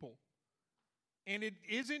people. And it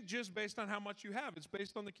isn't just based on how much you have. It's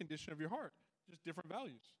based on the condition of your heart. Just different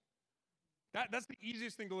values. That's the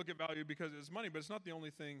easiest thing to look at value because it's money, but it's not the only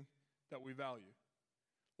thing that we value.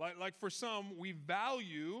 Like for some, we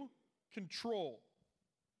value control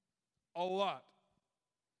a lot.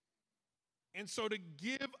 And so to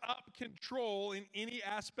give up control in any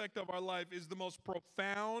aspect of our life is the most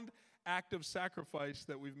profound act of sacrifice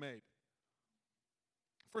that we've made.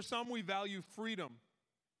 For some, we value freedom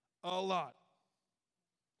a lot.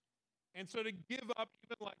 And so to give up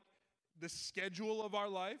even like the schedule of our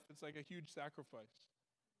life, it's like a huge sacrifice.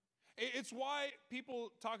 It's why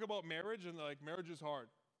people talk about marriage and they're like, marriage is hard.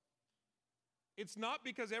 It's not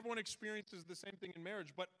because everyone experiences the same thing in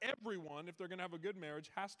marriage, but everyone, if they're going to have a good marriage,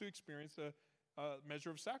 has to experience a measure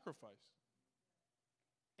of sacrifice.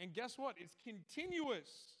 And guess what? It's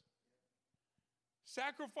continuous.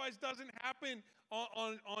 Sacrifice doesn't happen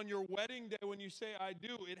on your wedding day when you say, I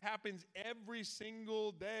do. It happens every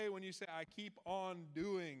single day when you say, I keep on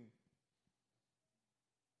doing.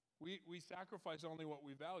 We sacrifice only what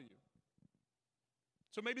we value.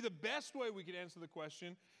 So maybe the best way we could answer the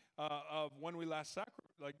question of when we last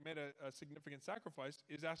made a significant sacrifice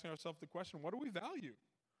is asking ourselves the question, what do we value?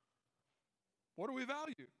 What do we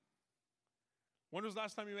value? When was the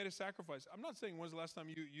last time you made a sacrifice? I'm not saying when was the last time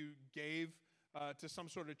you gave to some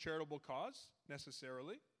sort of charitable cause,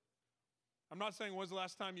 necessarily. I'm not saying when was the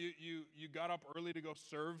last time you got up early to go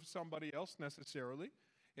serve somebody else, necessarily.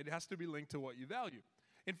 It has to be linked to what you value.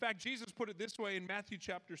 In fact, Jesus put it this way in Matthew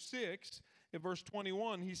chapter 6, in verse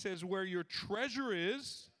 21. He says, where your treasure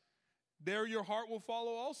is, there your heart will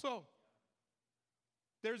follow also.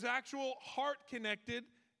 There's actual heart connected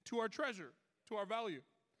to our treasure, to our value.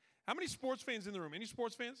 How many sports fans in the room? Any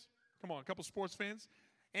sports fans? Come on, a couple sports fans.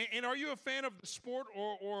 And are you a fan of the sport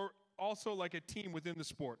or also like a team within the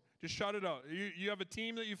sport? Just shout it out. You have a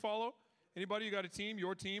team that you follow? Anybody? You got a team?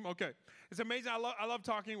 Your team? Okay. It's amazing. I love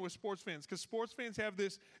talking with sports fans because sports fans have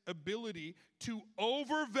this ability to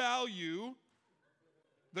overvalue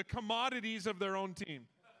the commodities of their own team.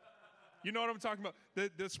 You know what I'm talking about?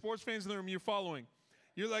 The sports fans in the room you're following.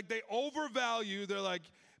 You're like, they overvalue. They're like,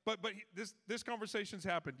 but this conversation's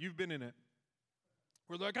happened. You've been in it.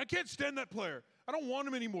 We're like, I can't stand that player. I don't want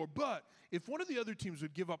him anymore. But if one of the other teams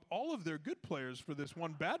would give up all of their good players for this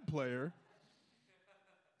one bad player,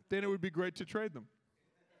 then it would be great to trade them.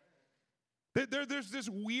 There's this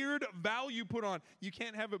weird value put on. You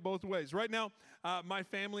can't have it both ways. Right now, my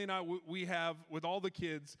family and I, we have, with all the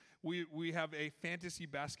kids, we have a fantasy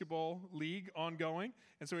basketball league ongoing.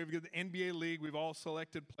 And so we have the NBA league. We've all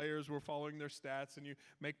selected players. We're following their stats, and you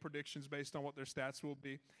make predictions based on what their stats will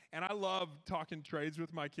be. And I love talking trades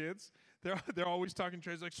with my kids. They're always talking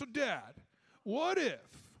trades like, so Dad, what if?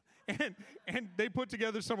 And they put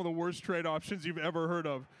together some of the worst trade options you've ever heard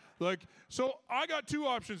of. Like, so I got two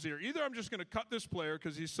options here. Either I'm just going to cut this player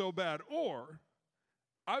because he's so bad, or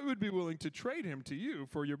I would be willing to trade him to you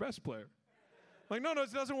for your best player. Like, no,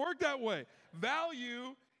 it doesn't work that way.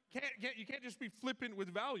 Value, you can't just be flippant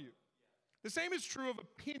with value. The same is true of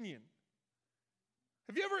opinion.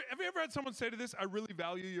 Have you ever had someone say to this, I really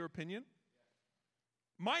value your opinion?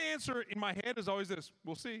 My answer in my head is always this,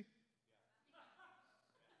 we'll see.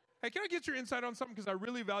 Hey, can I get your insight on something? Because I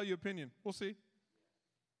really value opinion. We'll see.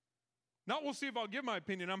 Not we'll see if I'll give my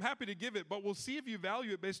opinion. I'm happy to give it, but we'll see if you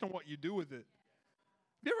value it based on what you do with it.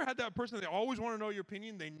 Have you ever had that person, they always want to know your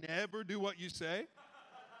opinion, they never do what you say?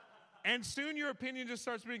 And soon your opinion just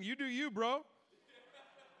starts being, you do you, bro.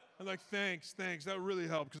 I'm like, thanks, that really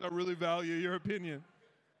helped because I really value your opinion.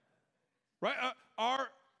 Right? Our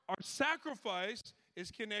sacrifice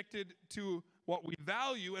is connected to what we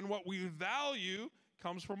value, and what we value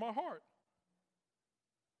comes from our heart.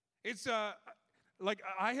 It's like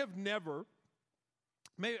I have never,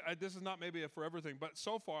 this is not maybe a forever thing, but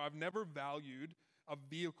so far I've never valued a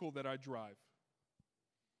vehicle that I drive.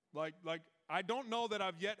 Like I don't know that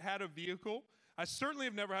I've yet had a vehicle. I certainly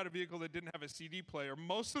have never had a vehicle that didn't have a CD player.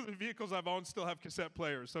 Most of the vehicles I've owned still have cassette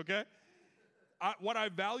players, okay? What I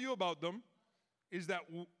value about them is that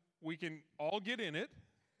we can all get in it,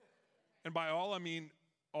 and by all I mean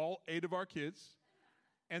all 8 of our kids,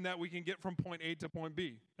 and that we can get from point A to point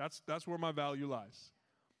B. That's where my value lies.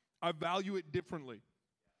 I value it differently.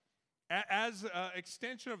 As an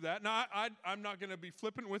extension of that, now I'm not going to be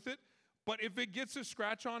flippant with it, but if it gets a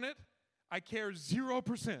scratch on it, I care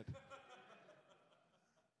 0%.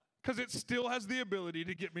 Because it still has the ability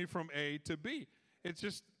to get me from A to B. It's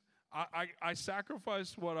just, I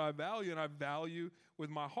sacrifice what I value, and I value with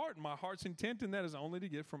my heart. And my heart's intent in that is only to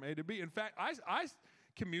get from A to B. In fact, I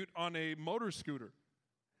commute on a motor scooter.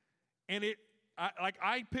 And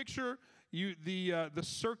I picture the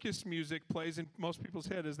circus music plays in most people's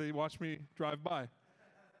head as they watch me drive by.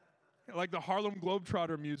 Like the Harlem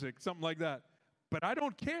Globetrotter music, something like that. But I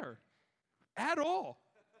don't care at all.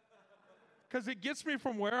 Because it gets me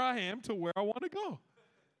from where I am to where I want to go.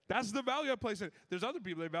 That's the value I place in it. There's other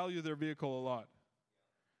people, they value their vehicle a lot.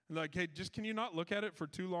 Like, hey, just can you not look at it for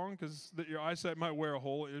too long? Because your eyesight might wear a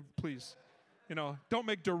hole. Please. Don't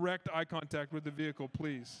make direct eye contact with the vehicle,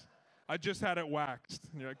 please. I just had it waxed.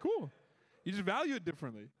 And you're like, cool. You just value it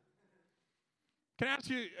differently. Can I ask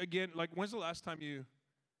you again, like, when's the last time you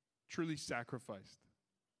truly sacrificed?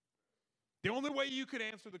 The only way you could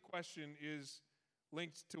answer the question is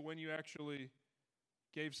linked to when you actually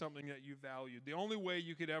gave something that you valued. The only way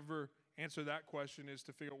you could ever answer that question is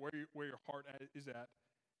to figure out where your heart is at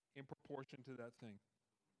in proportion to that thing.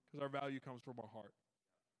 Because our value comes from our heart.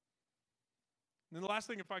 And then the last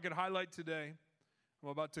thing, if I could highlight today, I'm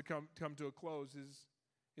about to come to a close, is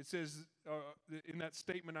it says in that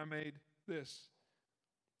statement I made this: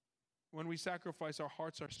 when we sacrifice, our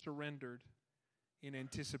hearts are surrendered in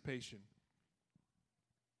anticipation.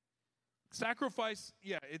 Sacrifice,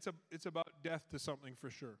 yeah, it's about death to something for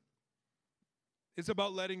sure. It's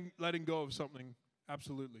about letting go of something,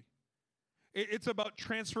 absolutely. It's about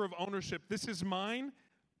transfer of ownership. This is mine,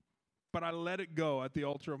 but I let it go at the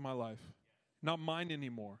altar of my life. Not mine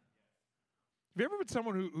anymore. Have you ever been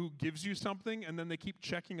someone who gives you something and then they keep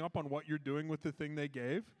checking up on what you're doing with the thing they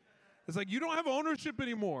gave? It's like, you don't have ownership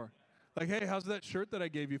anymore. Like, hey, how's that shirt that I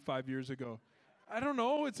gave you 5 years ago? I don't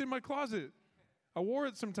know. It's in my closet. I wore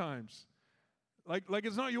it sometimes. Like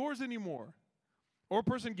it's not yours anymore. Or a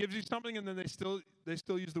person gives you something and then they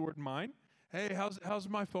still use the word mine. Hey, how's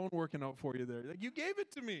my phone working out for you there? Like, you gave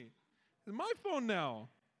it to me. It's my phone now.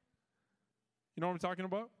 You know what I'm talking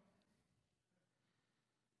about?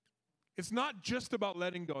 It's not just about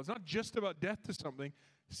letting go. It's not just about death to something.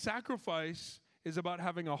 Sacrifice is about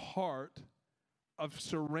having a heart of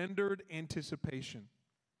surrendered anticipation.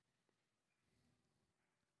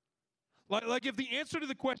 Like if the answer to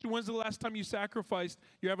the question, when's the last time you sacrificed,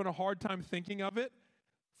 you're having a hard time thinking of it,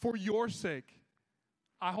 for your sake,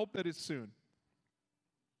 I hope that it's soon.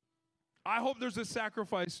 I hope there's a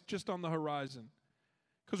sacrifice just on the horizon.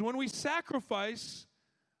 Because when we sacrifice,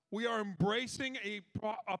 we are embracing a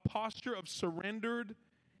posture of surrendered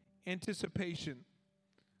anticipation.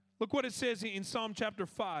 Look what it says in Psalm chapter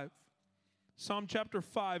 5. Psalm chapter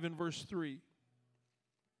 5 and verse 3.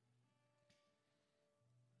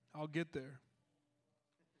 I'll get there.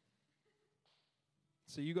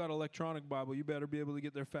 So you got an electronic Bible. You better be able to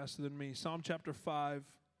get there faster than me. Psalm chapter 5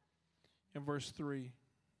 and verse 3.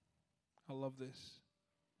 I love this.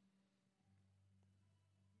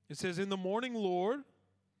 It says, in the morning, Lord,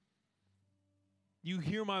 you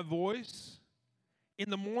hear my voice. In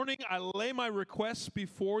the morning, I lay my requests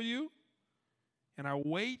before you, and I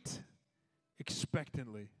wait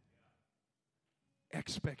expectantly.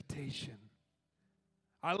 Expectation.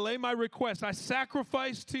 I lay my request. I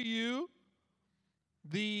sacrifice to you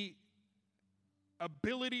the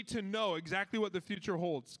ability to know exactly what the future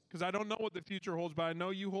holds. Because I don't know what the future holds, but I know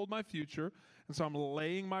you hold my future. And so I'm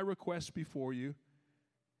laying my request before you.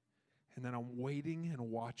 And then I'm waiting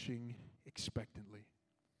and watching expectantly.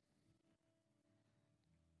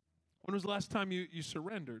 When was the last time you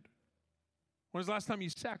surrendered? When was the last time you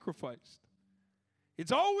sacrificed?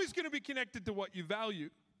 It's always going to be connected to what you value.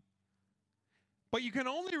 But you can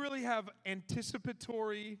only really have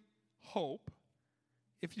anticipatory hope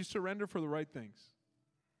if you surrender for the right things.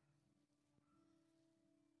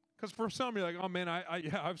 Because for some, you're like, oh man,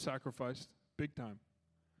 I've sacrificed big time.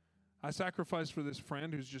 I sacrificed for this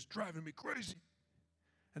friend who's just driving me crazy.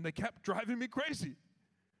 And they kept driving me crazy.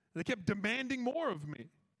 They kept demanding more of me.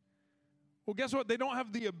 Well, guess what? They don't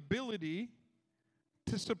have the ability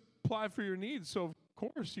to supply for your needs. So, of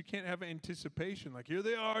course, you can't have anticipation. Like, here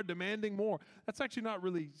they are demanding more. That's actually not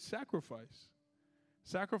really sacrifice.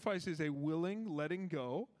 Sacrifice is a willing letting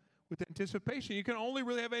go with anticipation. You can only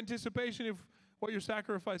really have anticipation if what you're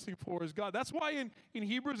sacrificing for is God. That's why in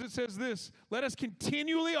Hebrews it says this, let us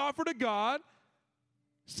continually offer to God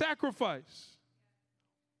sacrifice.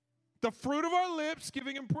 The fruit of our lips,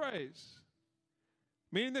 giving him praise.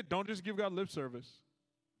 Meaning that don't just give God lip service.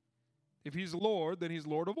 If he's Lord, then he's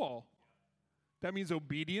Lord of all. That means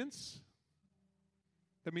obedience.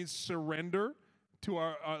 That means surrender to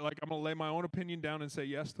our, like I'm going to lay my own opinion down and say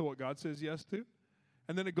yes to what God says yes to.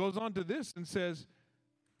 And then it goes on to this and says,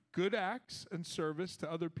 good acts and service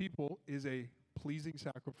to other people is a pleasing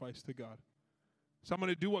sacrifice to God. So I'm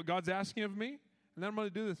going to do what God's asking of me, and then I'm going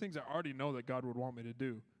to do the things I already know that God would want me to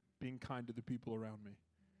do, being kind to the people around me.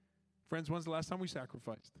 Friends, when's the last time we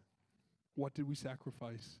sacrificed? What did we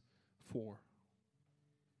sacrifice for?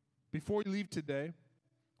 Before we leave today,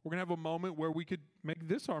 we're going to have a moment where we could make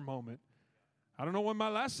this our moment. I don't know when my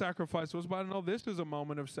last sacrifice was, but I know this is a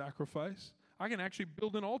moment of sacrifice. I can actually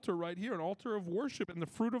build an altar right here, an altar of worship, and the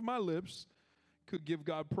fruit of my lips could give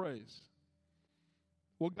God praise.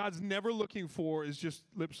 What God's never looking for is just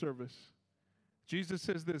lip service. Jesus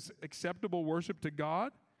says this, acceptable worship to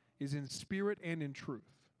God is in spirit and in truth.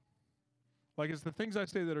 Like it's the things I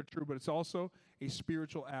say that are true, but it's also a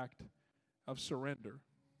spiritual act of surrender.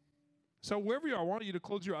 So wherever you are, I want you to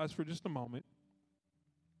close your eyes for just a moment.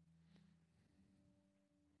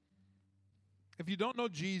 If you don't know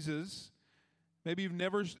Jesus, maybe you've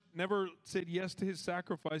never said yes to his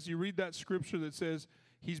sacrifice. You read that scripture that says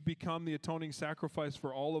he's become the atoning sacrifice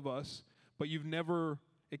for all of us, but you've never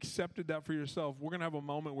accepted that for yourself. We're going to have a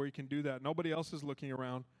moment where you can do that. Nobody else is looking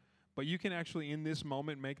around, but you can actually in this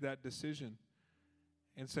moment make that decision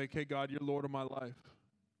and say, okay, God, you're Lord of my life.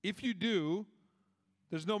 If you do,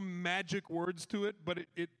 there's no magic words to it, but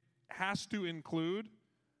it has to include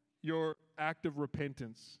your act of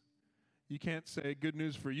repentance. You can't say, good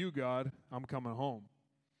news for you, God, I'm coming home.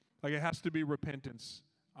 Like it has to be repentance.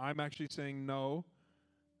 I'm actually saying no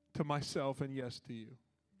to myself and yes to you.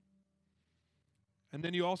 And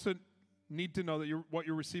then you also need to know that what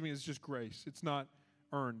you're receiving is just grace. It's not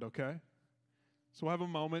earned, okay? So we'll have a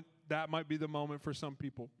moment. That might be the moment for some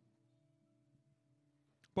people.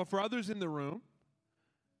 But for others in the room,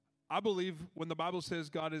 I believe when the Bible says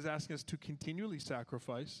God is asking us to continually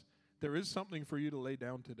sacrifice, there is something for you to lay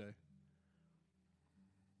down today.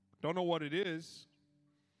 Don't know what it is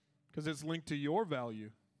because it's linked to your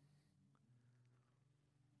value.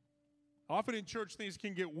 Often in church, things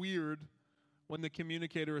can get weird when the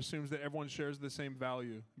communicator assumes that everyone shares the same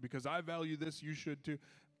value. Because I value this, you should too.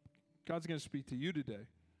 God's going to speak to you today.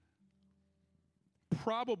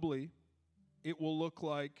 Probably it will look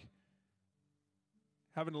like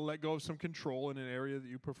having to let go of some control in an area that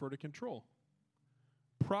you prefer to control.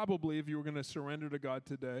 Probably if you were going to surrender to God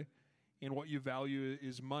today, and what you value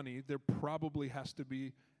is money, there probably has to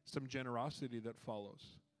be some generosity that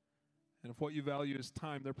follows. And if what you value is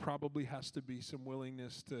time, there probably has to be some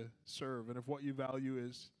willingness to serve. And if what you value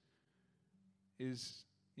is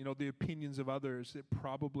the opinions of others, it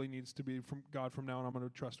probably needs to be from God from now on. I'm going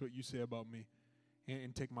to trust what you say about me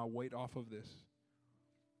and take my weight off of this.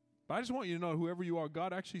 But I just want you to know, whoever you are,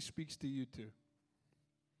 God actually speaks to you too.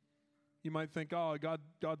 You might think, oh,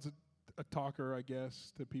 God's a talker, I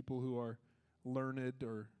guess, to people who are learned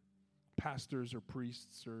or pastors or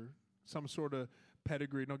priests or some sort of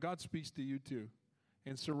pedigree. No, God speaks to you too.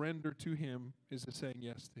 And surrender to him is a saying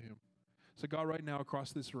yes to him. So God, right now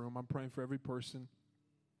across this room, I'm praying for every person,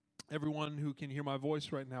 everyone who can hear my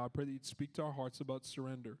voice right now. I pray that you'd speak to our hearts about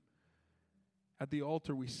surrender. At the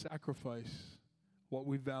altar, we sacrifice what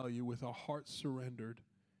we value with our hearts surrendered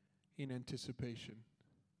in anticipation.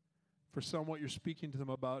 For some, what you're speaking to them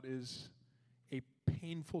about is a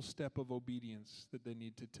painful step of obedience that they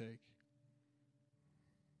need to take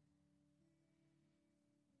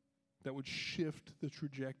that would shift the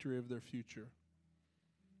trajectory of their future.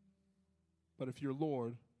 But if you're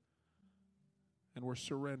Lord and we're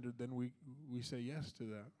surrendered, then we say yes to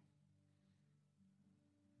that.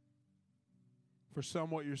 For some,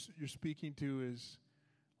 what you're speaking to is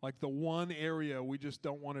like the one area we just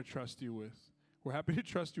don't want to trust you with. We're happy to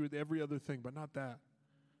trust you with every other thing, but not that.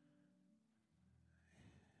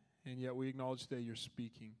 And yet we acknowledge today you're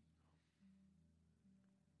speaking.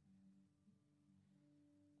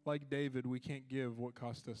 Like David, we can't give what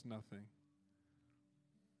cost us nothing.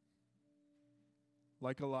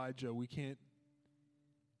 Like Elijah, we can't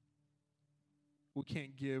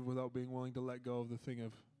give without being willing to let go of the thing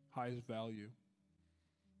of highest value.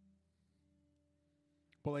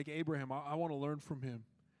 But like Abraham, I want to learn from him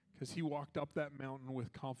because he walked up that mountain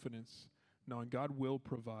with confidence, knowing God will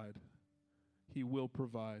provide. He will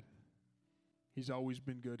provide. He's always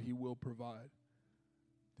been good. He will provide.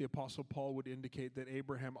 The Apostle Paul would indicate that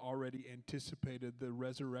Abraham already anticipated the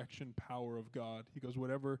resurrection power of God. He goes,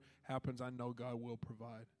 whatever happens, I know God will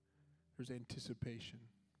provide. There's anticipation.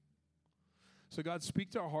 So God,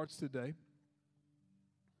 speak to our hearts today,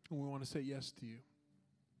 and we want to say yes to you.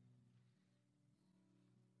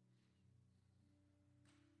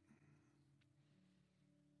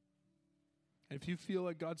 And if you feel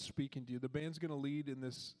like God's speaking to you, the band's going to lead in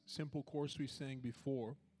this simple chorus we sang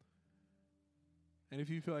before. And if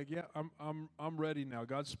you feel like, yeah, I'm ready now.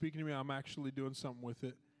 God's speaking to me. I'm actually doing something with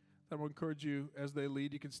it. I will encourage you as they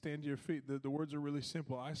lead. You can stand to your feet. The words are really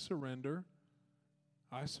simple. I surrender.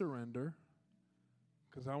 I surrender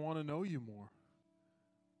because I want to know you more.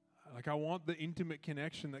 Like I want the intimate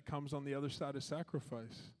connection that comes on the other side of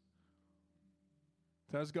sacrifice.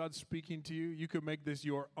 So as God's speaking to you, you could make this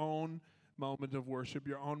your own moment of worship,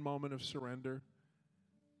 your own moment of surrender.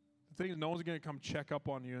 The thing is, no one's going to come check up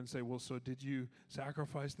on you and say, well, so did you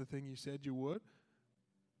sacrifice the thing you said you would?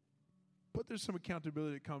 But there's some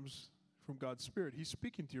accountability that comes from God's Spirit. He's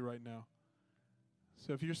speaking to you right now.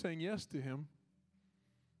 So if you're saying yes to him,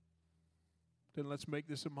 then let's make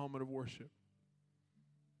this a moment of worship.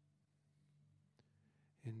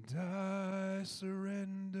 And I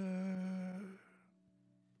surrender.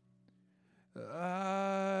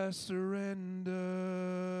 I surrender.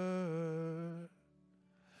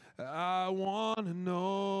 I want to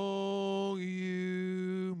know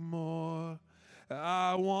you more.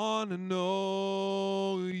 I want to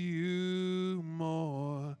know you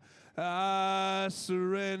more. I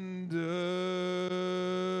surrender.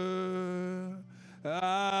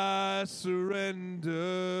 I surrender.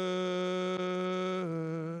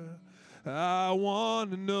 I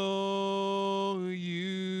want to know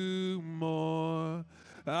you more.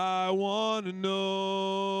 I want to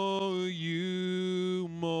know you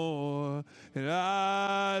more. And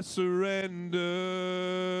I surrender.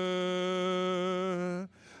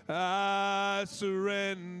 I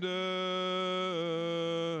surrender.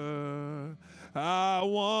 I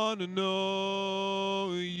want to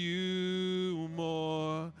know you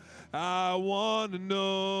more. I want to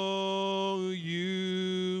know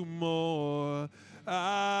you more.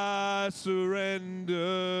 I surrender.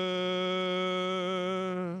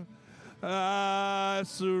 I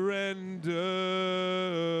surrender.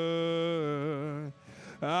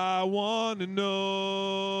 I want to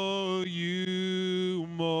know you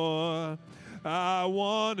more. I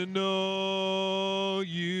want to know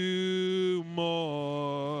you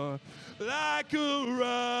more. Like a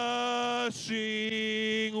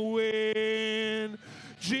rushing wind,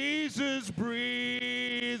 Jesus,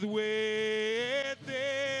 breathe within.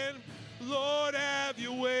 Lord, have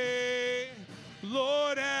your way.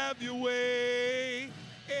 Lord, have your way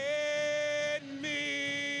in me.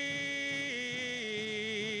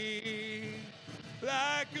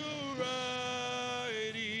 Like a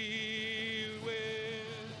mighty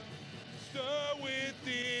wind, stir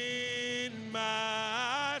within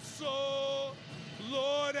my soul.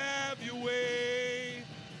 Lord, have your way.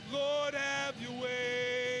 Lord,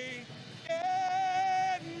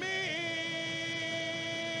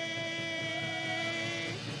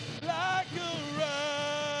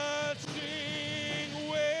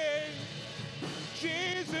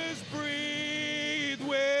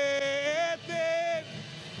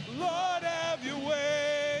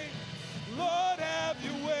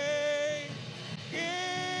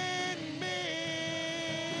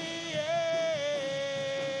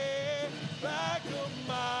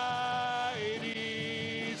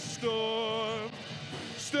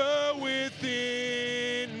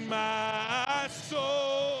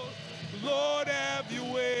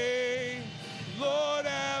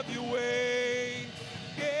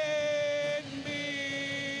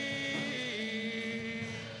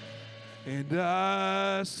 and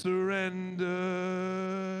I surrender.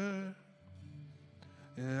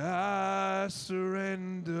 I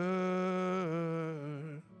surrender.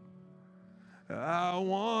 I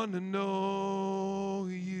want to know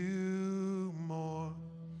you more.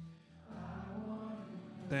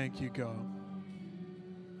 Thank you, God.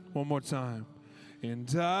 One more time.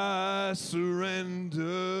 And I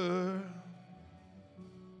surrender.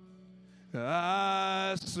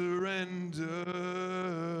 I surrender.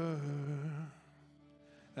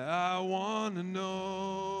 I want to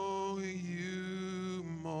know you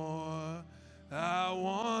more. I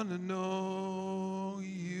want to know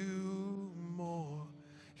you more.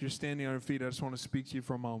 If you're standing on your feet, I just want to speak to you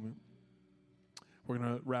for a moment. We're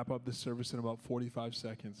going to wrap up this service in about 45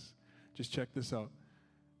 seconds. Just check this out.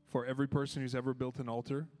 For every person who's ever built an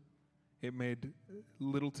altar, it made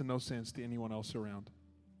little to no sense to anyone else around.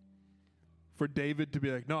 For David to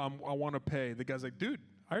be like, no, I want to pay. The guy's like, dude,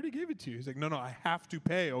 I already gave it to you. He's like, no, I have to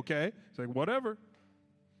pay, okay? He's like, whatever,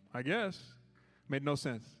 I guess. Made no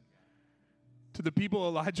sense. To the people,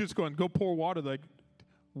 Elijah's going, go pour water. Like,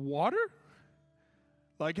 water?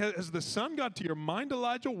 Like, has the sun got to your mind,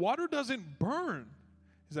 Elijah? Water doesn't burn.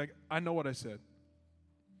 He's like, I know what I said.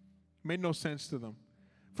 Made no sense to them.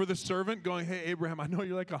 For the servant going, hey, Abraham, I know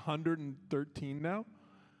you're like 113 now.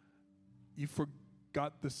 You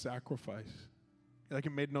forgot the sacrifice. Like,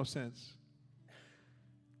 it made no sense.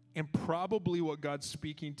 And probably what God's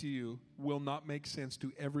speaking to you will not make sense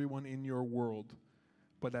to everyone in your world,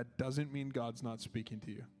 but that doesn't mean God's not speaking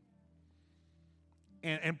to you.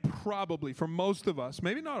 And probably for most of us,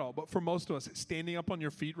 maybe not all, but for most of us, standing up on your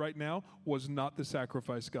feet right now was not the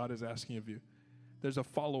sacrifice God is asking of you. There's a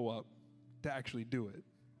follow-up to actually do it.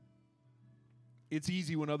 It's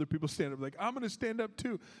easy when other people stand up like, I'm going to stand up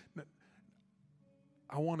too.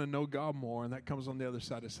 I want to know God more, and that comes on the other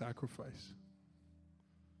side of sacrifice.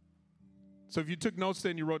 So if you took notes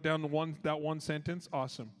then you wrote down that one sentence,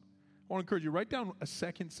 awesome. I want to encourage you, write down a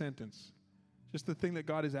second sentence, just the thing that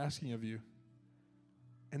God is asking of you.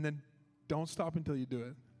 And then don't stop until you do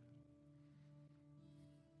it.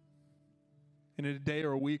 And in a day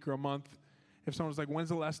or a week or a month, if someone's like, when's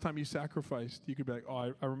the last time you sacrificed? You could be like,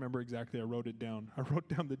 oh, I remember exactly. I wrote it down. I wrote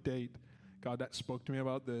down the date. God, that spoke to me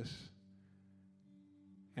about this.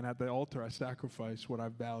 And at the altar, I sacrifice what I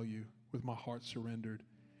value with my heart surrendered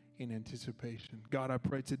in anticipation. God, I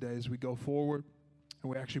pray today as we go forward and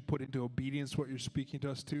we actually put into obedience what you're speaking to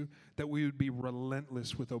us to, that we would be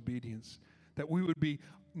relentless with obedience, that we would be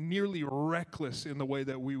nearly reckless in the way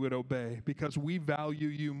that we would obey, because we value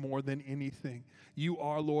you more than anything. You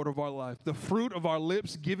are Lord of our life. The fruit of our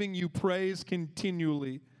lips giving you praise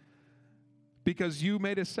continually, because you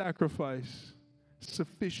made a sacrifice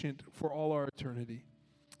sufficient for all our eternity.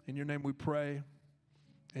 In your name we pray.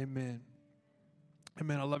 Amen.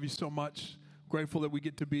 Amen. I love you so much. Grateful that we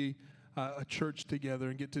get to be a church together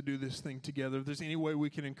and get to do this thing together. If there's any way we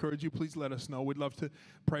can encourage you, please let us know. We'd love to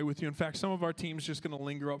pray with you. In fact, some of our team's just going to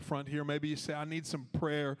linger up front here. Maybe you say, I need some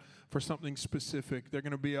prayer for something specific. They're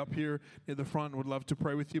going to be up here near the front and would love to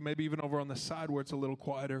pray with you, maybe even over on the side where it's a little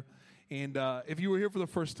quieter. And if you were here for the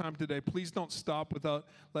first time today, please don't stop without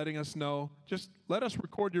letting us know. Just let us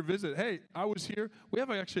record your visit. Hey, I was here. We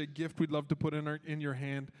have actually a gift we'd love to put in your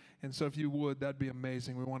hand. And so if you would, that'd be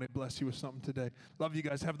amazing. We want to bless you with something today. Love you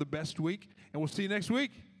guys. Have the best week, and we'll see you next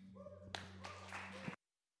week.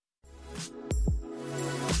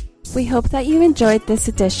 We hope that you enjoyed this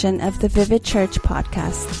edition of the Vivid Church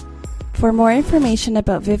podcast. For more information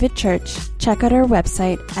about Vivid Church, check out our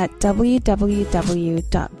website at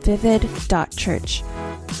www.vivid.church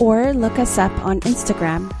or look us up on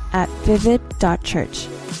Instagram at vivid.church.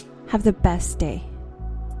 Have the best day.